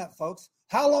saying that, folks?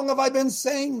 How long have I been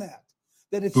saying that?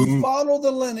 That if you follow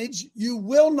the lineage, you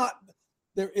will not.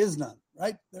 There is none,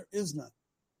 right? There is none.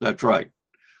 That's right.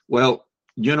 Well,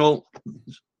 you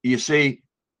see,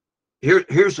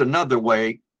 here's another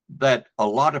way that a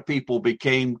lot of people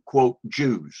became, quote,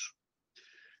 Jews.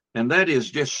 And that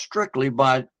is just strictly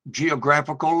by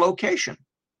geographical location.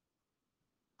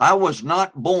 I was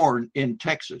not born in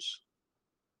Texas,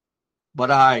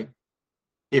 but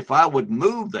if I would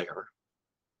move there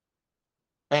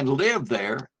and live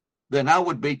there, then I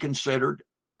would be considered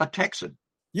a Texan.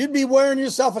 You'd be wearing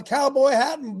yourself a cowboy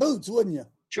hat and boots, wouldn't you?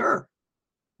 Sure.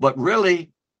 But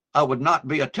really, I would not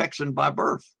be a Texan by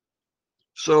birth.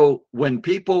 So when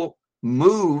people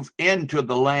move into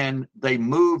the land, they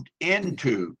moved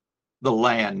into the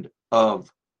land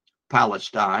of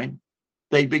Palestine.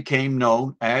 They became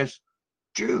known as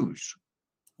Jews.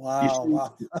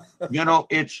 Wow.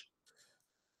 It's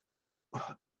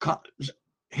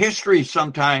history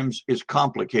sometimes is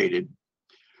complicated,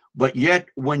 but yet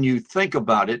when you think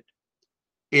about it,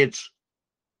 it's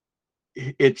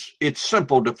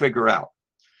simple to figure out,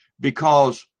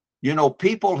 because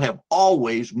people have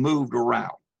always moved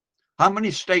around. How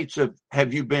many states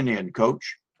have you been in,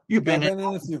 Coach? You've been in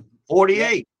a few.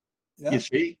 48. Yeah. You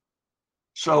see?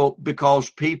 So because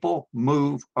people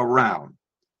move around,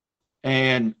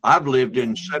 and I've lived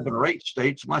in 7 or 8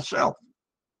 states myself.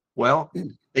 Well,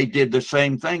 they did the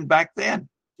same thing back then.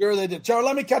 Sure they did. Charles,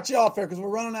 let me cut you off here because we're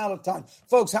running out of time.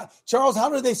 Folks, Charles, how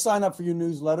do they sign up for your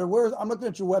newsletter? I'm looking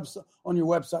at your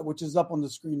website, which is up on the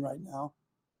screen right now.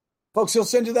 Folks, he'll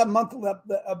send you that monthly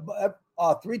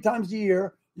 3 times a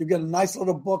year. You get a nice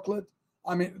little booklet.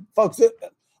 I mean, folks,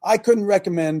 I couldn't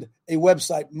recommend a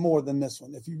website more than this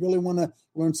one if you really want to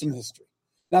learn some history.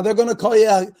 Now, they're going to call you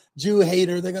a Jew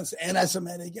hater. They're going to say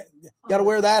anti-Semitic. You got to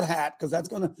wear that hat because that's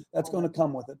going to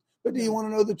come with it. But do you want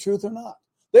to know the truth or not?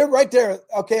 They're right there.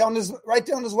 Okay, right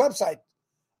there on his website,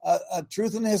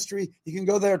 Truth in History. You can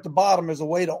go there at the bottom. There's a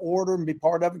way to order and be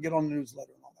part of it, get on the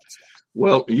newsletter and all that stuff.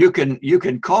 Well, you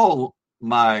can call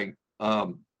my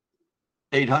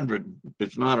 800.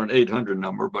 It's not an 800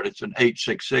 number, but it's an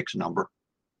 866 number.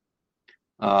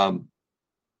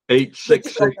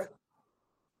 866.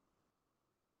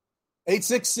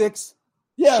 866.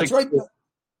 Yeah, it's right there.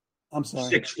 I'm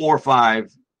sorry.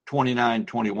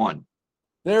 645-2921.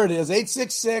 There it is.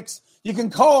 866. You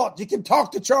can call it. You can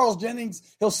talk to Charles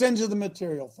Jennings. He'll send you the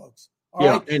material, folks. All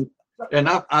right? And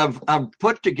I've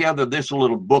put together this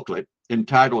little booklet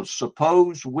entitled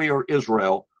 "Suppose We Are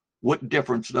Israel. What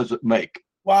difference does it make?"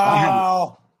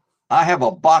 Wow. I have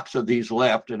a box of these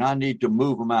left, and I need to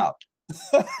move them out.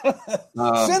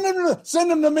 Send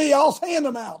them to me. I'll hand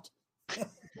them out.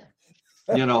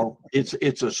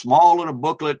 It's a small little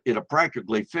booklet. It'll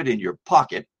practically fit in your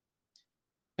pocket.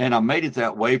 And I made it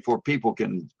that way for people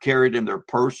can carry it in their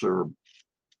purse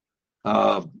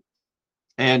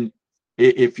and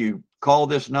if you call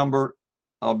this number,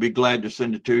 I'll be glad to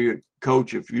send it to you.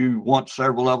 Coach, if you want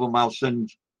several of them, I'll send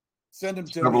them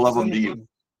to several of them to you.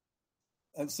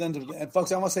 And send them. And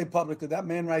folks, I want to say publicly, that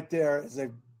man right there is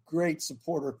a great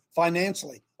supporter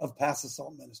financially of Pass the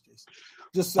Salt Ministries.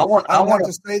 Just so I want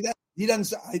to say that. He doesn't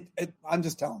say, I'm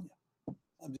just telling you.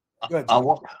 Go ahead,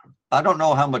 I don't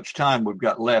know how much time we've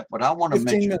got left, but I want to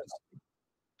mention,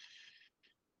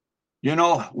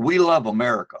 we love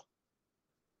America.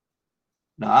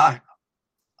 Now,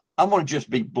 I'm going to just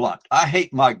be blunt. I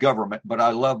hate my government, but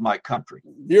I love my country.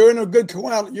 You're in good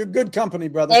company,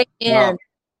 brother.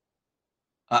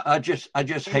 I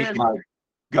just hate my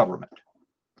government.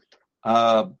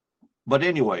 But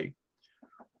anyway,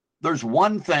 there's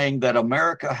one thing that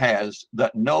America has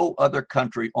that no other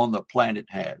country on the planet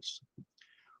has.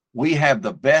 We have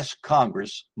the best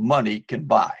Congress money can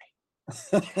buy.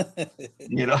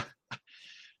 You know,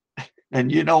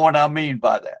 and you know what I mean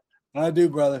by that. I do,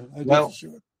 brother. I do, well, for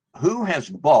sure. Who has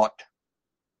bought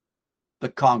the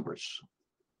Congress?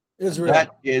 Israel.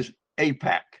 That is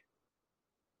AIPAC,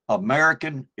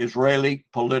 American Israeli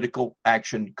Political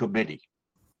Action Committee.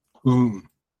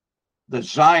 The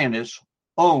Zionist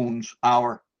owns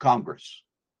our Congress,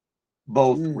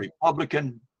 both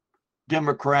Republican,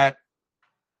 Democrat,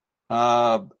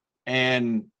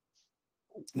 and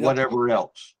whatever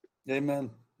else. Amen.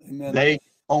 Amen. They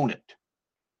own it.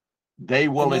 They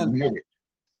will admit it.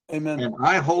 Amen. And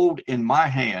I hold in my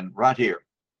hand right here.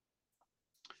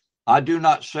 I do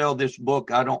not sell this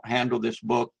book. I don't handle this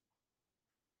book.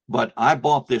 But I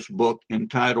bought this book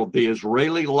entitled The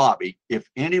Israeli Lobby. If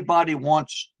anybody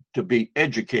wants to be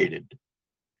educated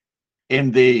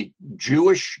in the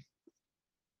Jewish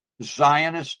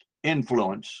Zionist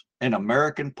influence in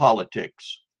American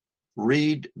politics,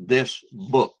 read this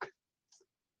book.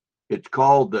 It's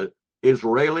called The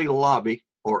Israeli Lobby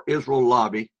or Israel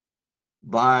Lobby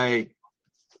by,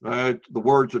 the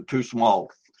words are too small.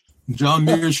 John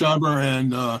Mearsheimer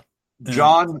and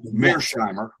John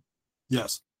Mearsheimer.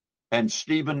 Yes. And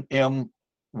Stephen M.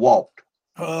 Walt.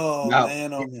 Oh, now,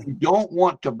 man. Oh, if you don't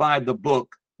want to buy the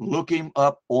book, look him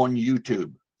up on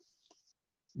YouTube.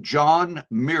 John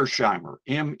Mearsheimer,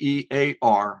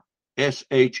 Mearsheimer.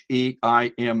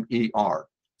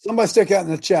 Somebody stick out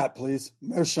in the chat, please.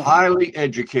 Mearsheimer. Highly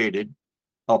educated,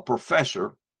 a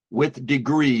professor with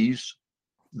degrees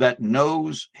that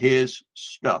knows his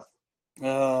stuff.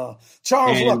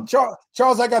 Charles,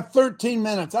 Charles, I got 13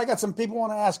 minutes. I got some people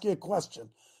want to ask you a question.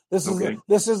 This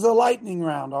is the lightning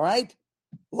round, all right?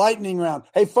 Lightning round.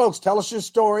 Hey, folks, tell us your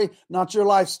story, not your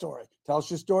life story. Tell us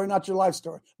your story, not your life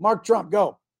story. Mark Trump,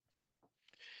 go.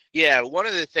 Yeah, one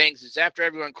of the things is after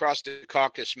everyone crossed the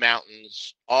Caucasus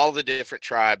Mountains, all the different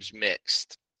tribes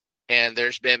mixed. And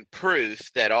there's been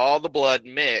proof that all the blood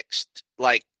mixed,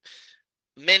 like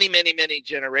many, many, many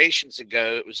generations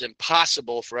ago. It was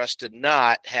impossible for us to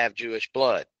not have Jewish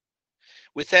blood.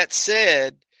 With that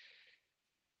said,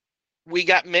 we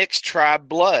got mixed tribe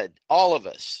blood, all of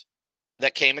us,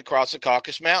 that came across the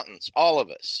Caucasus Mountains, all of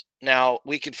us. Now,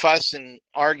 we could fuss and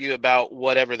argue about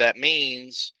whatever that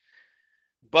means,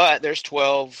 but there's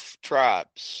 12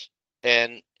 tribes.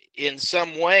 And in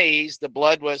some ways, the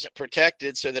blood wasn't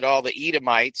protected so that all the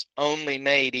Edomites only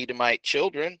made Edomite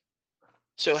children.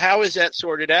 So how is that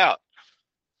sorted out,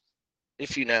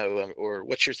 if you know, or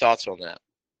what's your thoughts on that?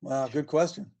 Wow, good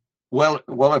question. Well,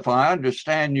 if I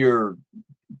understand your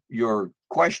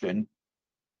question,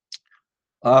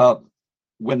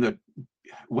 when the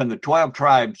 12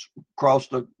 tribes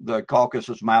crossed the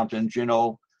Caucasus Mountains,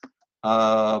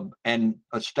 and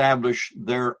established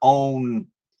their own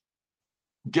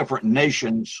different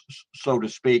nations, so to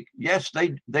speak, yes,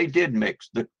 they did mix.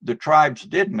 The tribes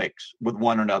did mix with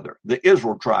one another. The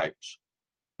Israel tribes,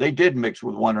 they did mix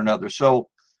with one another. So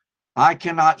I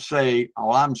cannot say,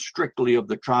 oh, I'm strictly of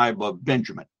the tribe of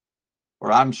Benjamin,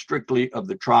 or I'm strictly of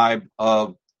the tribe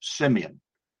of Simeon,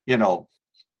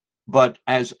 but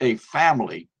as a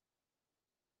family,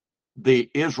 the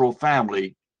Israel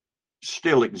family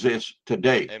still exists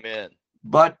today. Amen.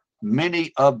 But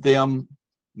many of them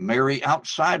marry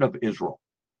outside of Israel.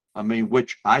 I mean,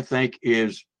 which I think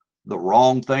is the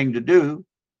wrong thing to do,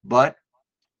 but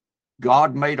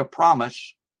God made a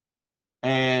promise,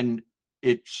 and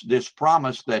it's this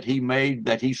promise that he made,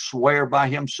 that he swore by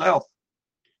himself,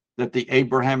 that the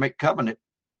Abrahamic covenant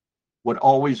would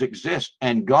always exist.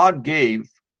 And God gave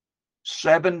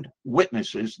 7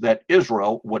 witnesses that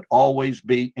Israel would always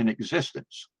be in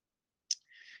existence.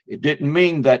 It didn't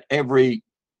mean that every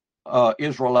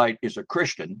Israelite is a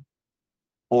Christian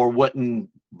or wouldn't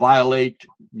violate,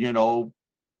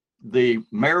 the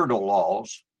marital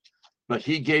laws, but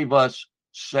he gave us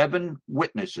 7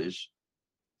 witnesses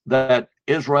that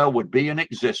Israel would be in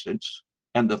existence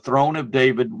and the throne of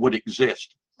David would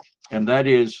exist. And that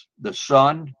is the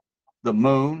sun, the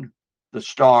moon, the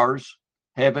stars,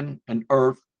 heaven and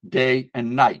earth, day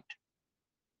and night.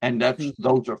 And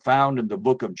those are found in the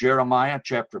book of Jeremiah,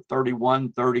 chapter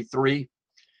 31, 33.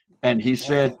 And he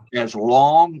said, as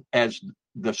long as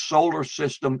the solar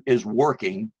system is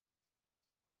working,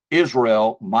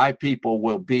 Israel, my people,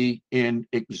 will be in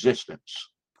existence.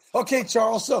 Okay,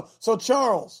 Charles. So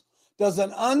Charles, does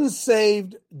an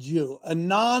unsaved Jew,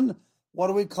 what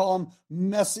do we call him,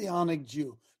 Messianic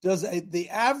Jew, does the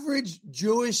average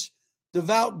Jewish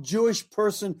devout Jewish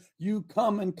person you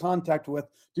come in contact with,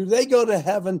 do they go to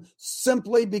heaven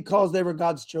simply because they were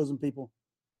God's chosen people?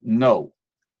 No.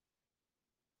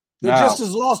 They're just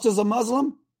as lost as a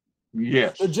Muslim?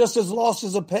 Yes. They're just as lost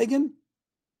as a pagan?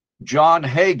 John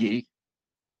Hagee,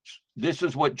 this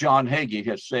is what John Hagee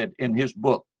has said in his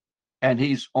book, and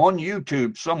he's on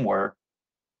YouTube somewhere,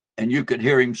 and you could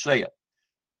hear him say it,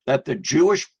 that the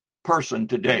Jewish person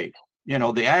today,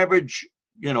 the average,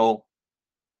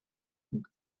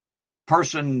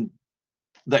 person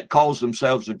that calls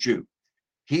themselves a Jew,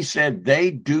 he said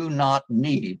they do not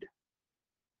need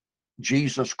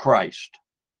Jesus Christ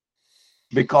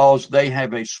because they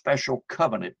have a special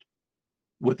covenant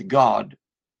with God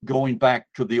going back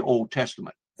to the Old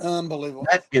Testament. Unbelievable.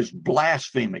 That is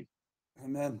blasphemy.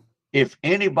 Amen. If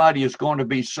anybody is going to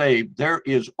be saved, there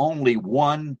is only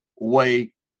one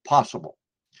way possible.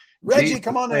 Reggie, Jesus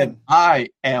come on said, in. I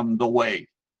am the way.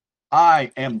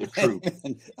 I am the truth.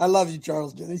 I love you,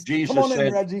 Charles Jennings. Jesus come on said,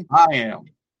 in, Reggie. I am.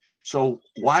 So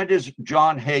why does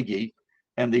John Hagee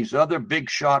and these other big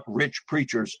shot rich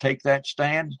preachers take that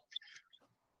stand?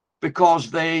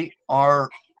 Because they are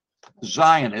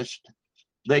Zionist.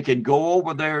 They can go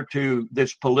over there to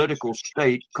this political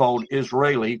state called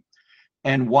Israeli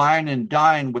and wine and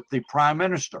dine with the prime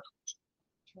minister,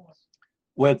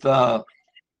 with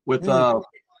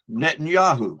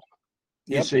Netanyahu.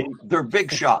 You see, they're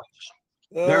big shots.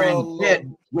 They're in debt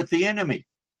with the enemy.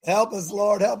 Help us,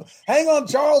 Lord, help. Hang on,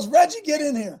 Charles. Reggie, get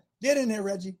in here. Get in here,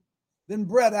 Reggie. Then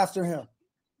Brett after him.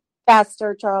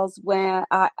 Pastor Charles, when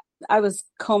I was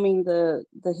combing the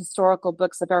historical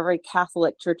books of every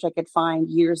Catholic church I could find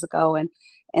years ago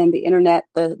and the internet,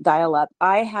 the dial-up,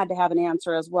 I had to have an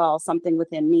answer as well, something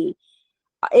within me.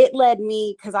 It led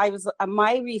me, because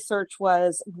my research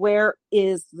was, where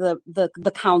is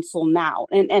the council now?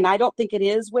 And I don't think it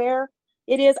is where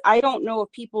it is. I don't know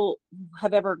if people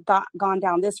have ever gone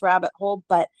down this rabbit hole,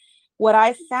 but what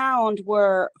I found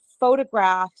were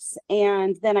photographs,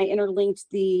 and then I interlinked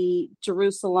the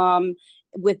Jerusalem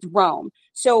with Rome.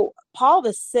 So Paul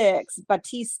VI,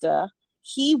 Bautista,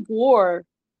 he wore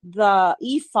the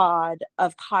ephod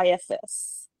of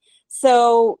Caiaphas.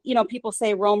 So, people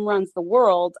say Rome runs the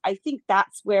world. I think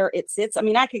that's where it sits. I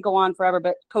mean, I could go on forever,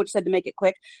 but Coach said to make it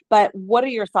quick. But what are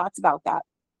your thoughts about that?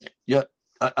 Yeah,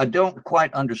 I don't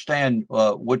quite understand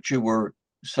what you were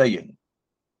saying.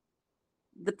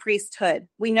 The priesthood.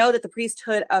 We know that the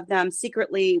priesthood of them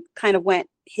secretly kind of went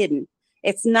hidden.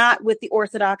 It's not with the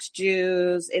Orthodox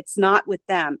Jews. It's not with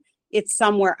them. It's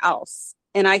somewhere else.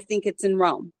 And I think it's in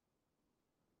Rome.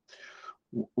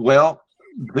 Well,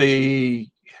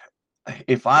 Reggie,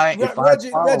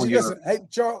 listen. Hey,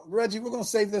 Charles, Reggie, we're going to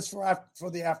save this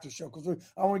for the after show because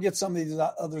I want to get some of these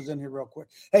others in here real quick.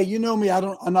 Hey, you know me.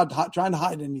 I'm not trying to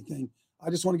hide anything. I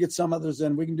just want to get some others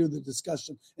in. We can do the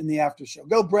discussion in the after show.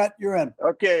 Go, Brett. You're in.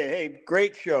 Okay. Hey,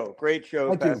 great show.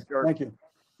 Thank Pastor. Thank you.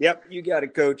 Yep, you got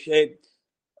it, Coach. Hey,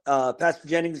 Pastor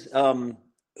Jennings,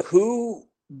 who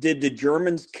did the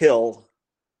Germans kill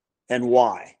and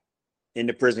why in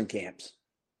the prison camps?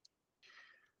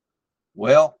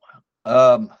 Well,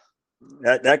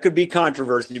 that could be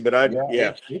controversy, but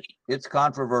it's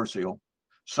controversial.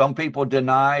 Some people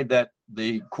deny that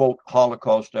the quote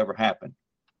Holocaust ever happened.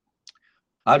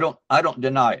 I don't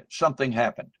deny it. Something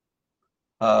happened.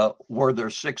 Were there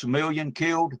 6 million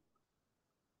killed?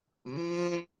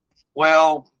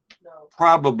 Well,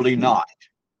 probably not.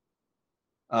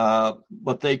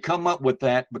 But they come up with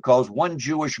that because one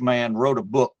Jewish man wrote a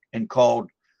book called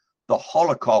The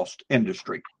Holocaust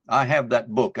Industry. I have that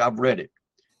book. I've read it.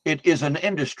 It is an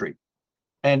industry,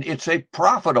 and it's a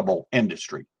profitable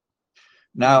industry.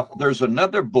 Now, there's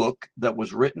another book that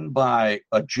was written by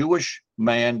a Jewish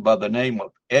man by the name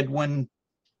of Edwin.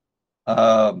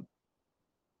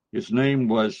 His name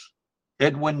was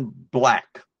Edwin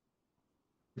Black,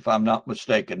 if I'm not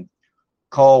mistaken,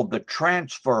 called The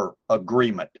Transfer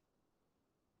Agreement.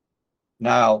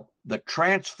 Now, the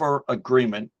transfer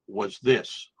agreement was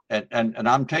this, and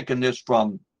I'm taking this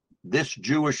from this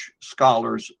Jewish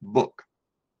scholar's book,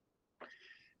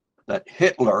 that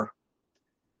Hitler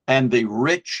and the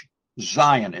rich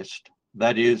Zionist,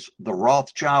 that is the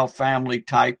Rothschild family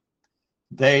type,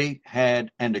 they had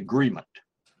an agreement.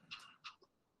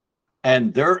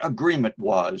 And their agreement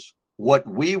was, what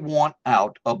we want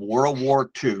out of World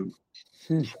War II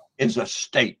is a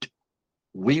state.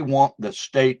 We want the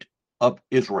state of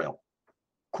Israel.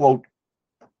 Quote,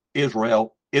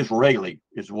 Israeli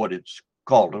is what it's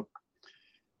called.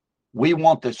 We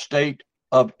want the state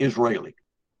of Israeli.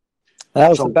 That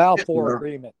was the Balfour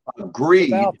Agreement.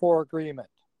 Agreed. The Balfour Agreement.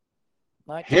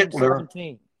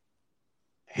 1917.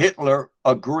 Hitler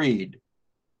agreed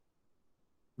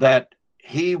that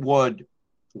he would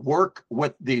work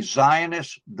with the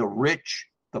Zionists, the rich,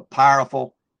 the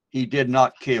powerful. He did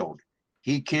not kill.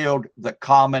 He killed the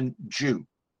common Jew,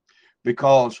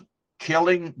 because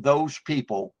killing those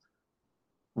people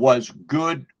was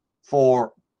good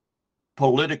for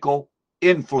political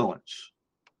influence.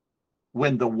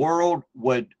 When the world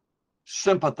would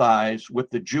sympathize with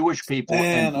the Jewish people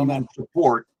and be in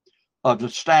support of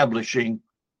establishing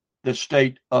the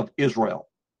state of Israel.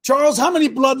 Charles, how many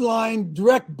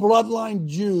direct bloodline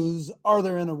Jews are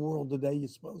there in the world today, you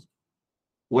suppose?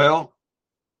 Well,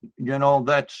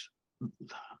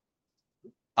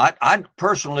 I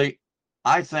personally,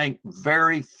 I think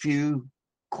very few,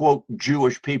 quote,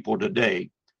 Jewish people today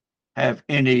have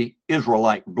any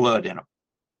Israelite blood in them,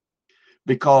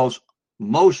 because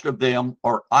most of them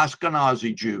are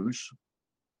Ashkenazi Jews,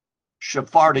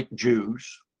 Sephardic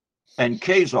Jews, and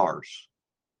Khazars.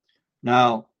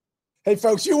 Now, hey,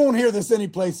 folks, you won't hear this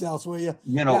anyplace else, will you?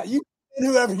 Now, you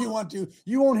whoever you want to,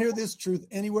 you won't hear this truth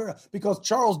anywhere else, because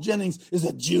Charles Jennings is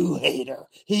a Jew hater.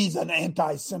 He's an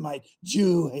anti-Semite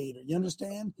Jew hater. You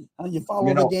understand? You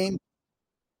follow the game?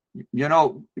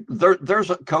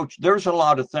 There's a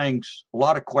lot of things, a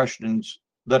lot of questions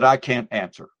that I can't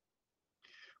answer.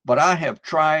 But I have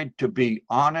tried to be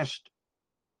honest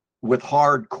with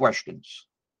hard questions,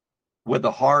 with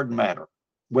a hard matter,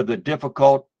 with a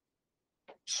difficult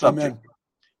subject. Amen.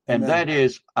 And that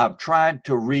is, I've tried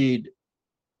to read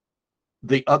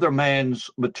the other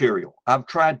man's material. I've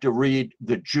tried to read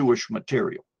the Jewish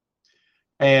material.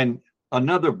 And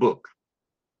another book,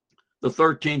 The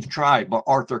 13th Tribe by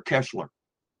Arthur Koestler,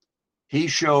 he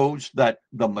shows that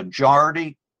the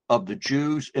majority of the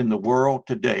Jews in the world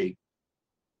today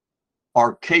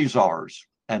are Khazars,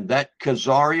 and that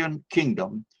Khazarian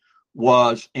kingdom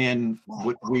was in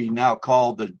what we now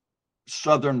call the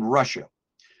southern Russia.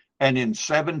 And in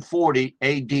 740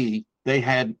 AD,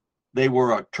 they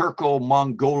were a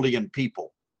Turco-Mongolian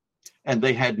people, and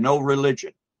they had no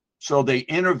religion. So they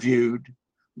interviewed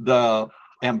the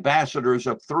ambassadors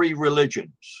of three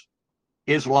religions,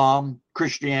 Islam,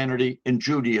 Christianity, and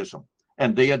Judaism.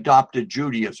 And they adopted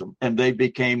Judaism, and they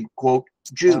became, quote,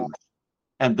 Jews.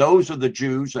 And those are the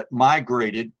Jews that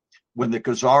migrated when the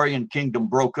Khazarian kingdom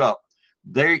broke up.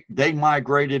 They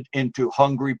migrated into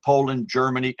Hungary, Poland,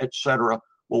 Germany, etc.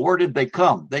 Well, where did they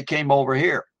come? They came over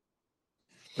here.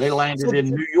 They landed in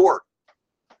New York.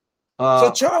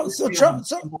 Charles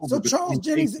Jennings,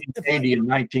 in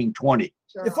 1920.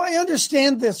 If I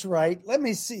understand this right, let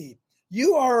me see.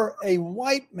 You are a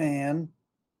white man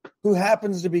who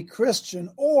happens to be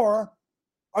Christian, or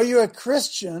are you a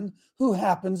Christian who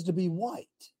happens to be white?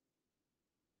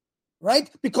 Right?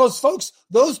 Because, folks,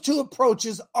 those two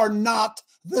approaches are not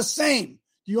the same.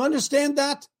 Do you understand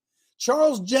that?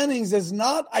 Charles Jennings is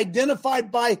not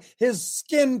identified by his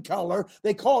skin color.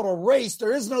 They call it a race.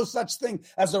 There is no such thing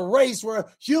as a race. We're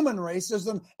a human race. There's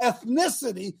an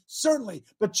ethnicity, certainly.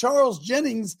 But Charles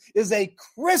Jennings is a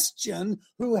Christian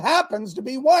who happens to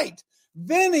be white.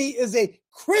 Vinny is a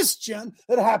Christian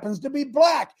that happens to be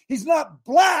black. He's not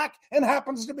black and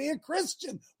happens to be a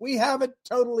Christian. We have it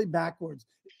totally backwards.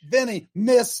 Vinny,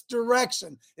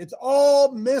 misdirection. It's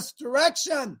all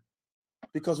misdirection.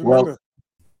 Because remember,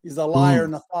 he's a liar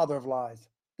and the father of lies.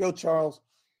 Go, Charles.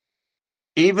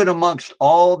 Even amongst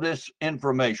all this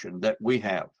information that we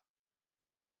have,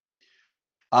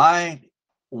 I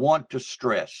want to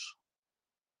stress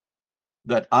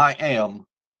that I am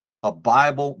a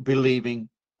Bible-believing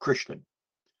Christian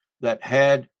that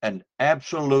had an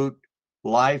absolute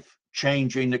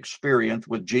life-changing experience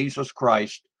with Jesus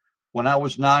Christ when I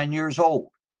was 9 years old.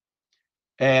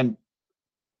 And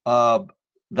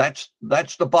that's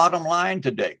the bottom line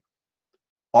today.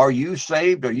 Are you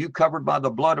saved? Are you covered by the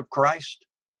blood of Christ?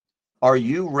 Are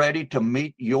you ready to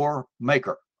meet your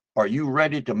Maker? Are you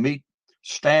ready to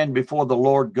stand before the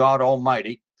Lord God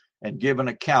Almighty and give an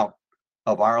account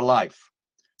of our life?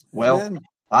 Well, Amen.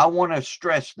 I want to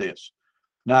stress this.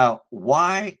 Now,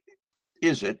 why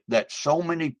is it that so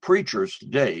many preachers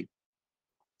today,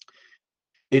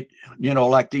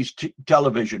 like these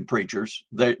television preachers,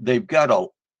 they've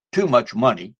got too much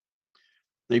money,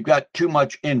 they've got too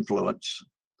much influence,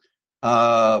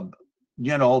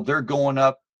 they're going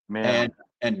up and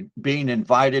being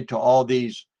invited to all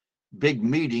these big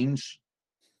meetings,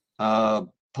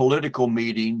 political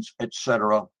meetings,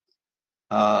 etc.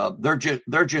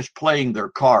 They're just playing their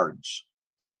cards.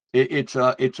 It's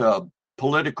a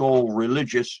political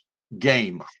religious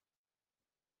game.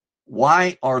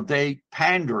 Why are they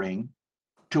pandering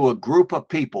to a group of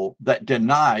people that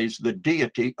denies the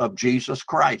deity of Jesus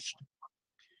Christ?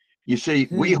 You see,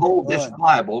 we hold this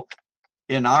Bible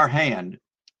in our hand,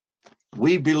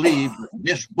 We believe that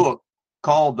this book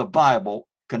called the Bible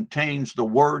contains the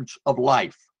words of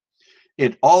life.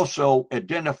 It also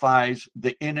identifies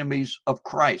the enemies of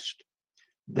Christ.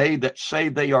 They that say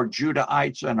they are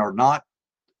Judahites and are not,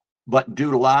 but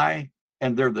do lie,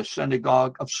 and they're the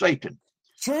synagogue of Satan.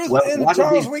 Truth. Well, and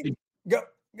Charles,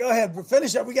 go ahead.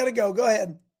 Finish up. We got to go. Go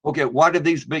ahead. Okay, why do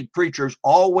these big preachers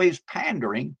always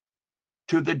pandering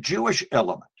to the Jewish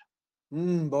element?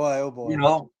 Boy, oh boy. You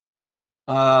know,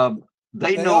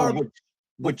 they know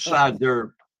which side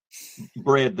their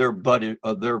bread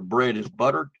is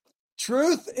buttered.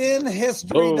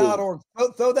 Truthinhistory.org.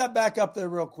 Throw that back up there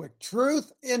real quick.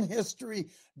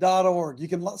 Truthinhistory.org. You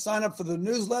can sign up for the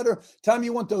newsletter. Tell him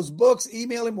you want those books,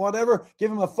 email him, whatever.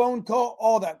 Give him a phone call,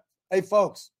 all that. Hey,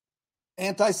 folks,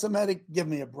 anti-Semitic, give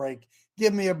me a break.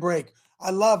 Give me a break.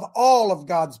 I love all of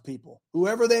God's people,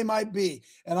 whoever they might be.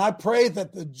 And I pray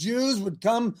that the Jews would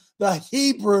come, the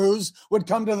Hebrews would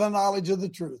come to the knowledge of the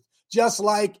truth, just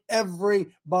like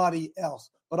everybody else.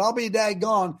 But I'll be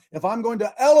daggone if I'm going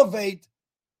to elevate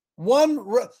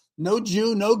no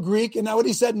Jew, no Greek, and now what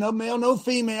he said, no male, no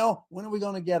female. When are we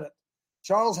going to get it?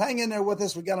 Charles, hang in there with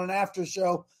us. We got an after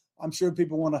show. I'm sure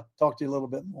people want to talk to you a little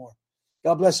bit more.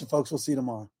 God bless you, folks. We'll see you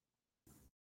tomorrow.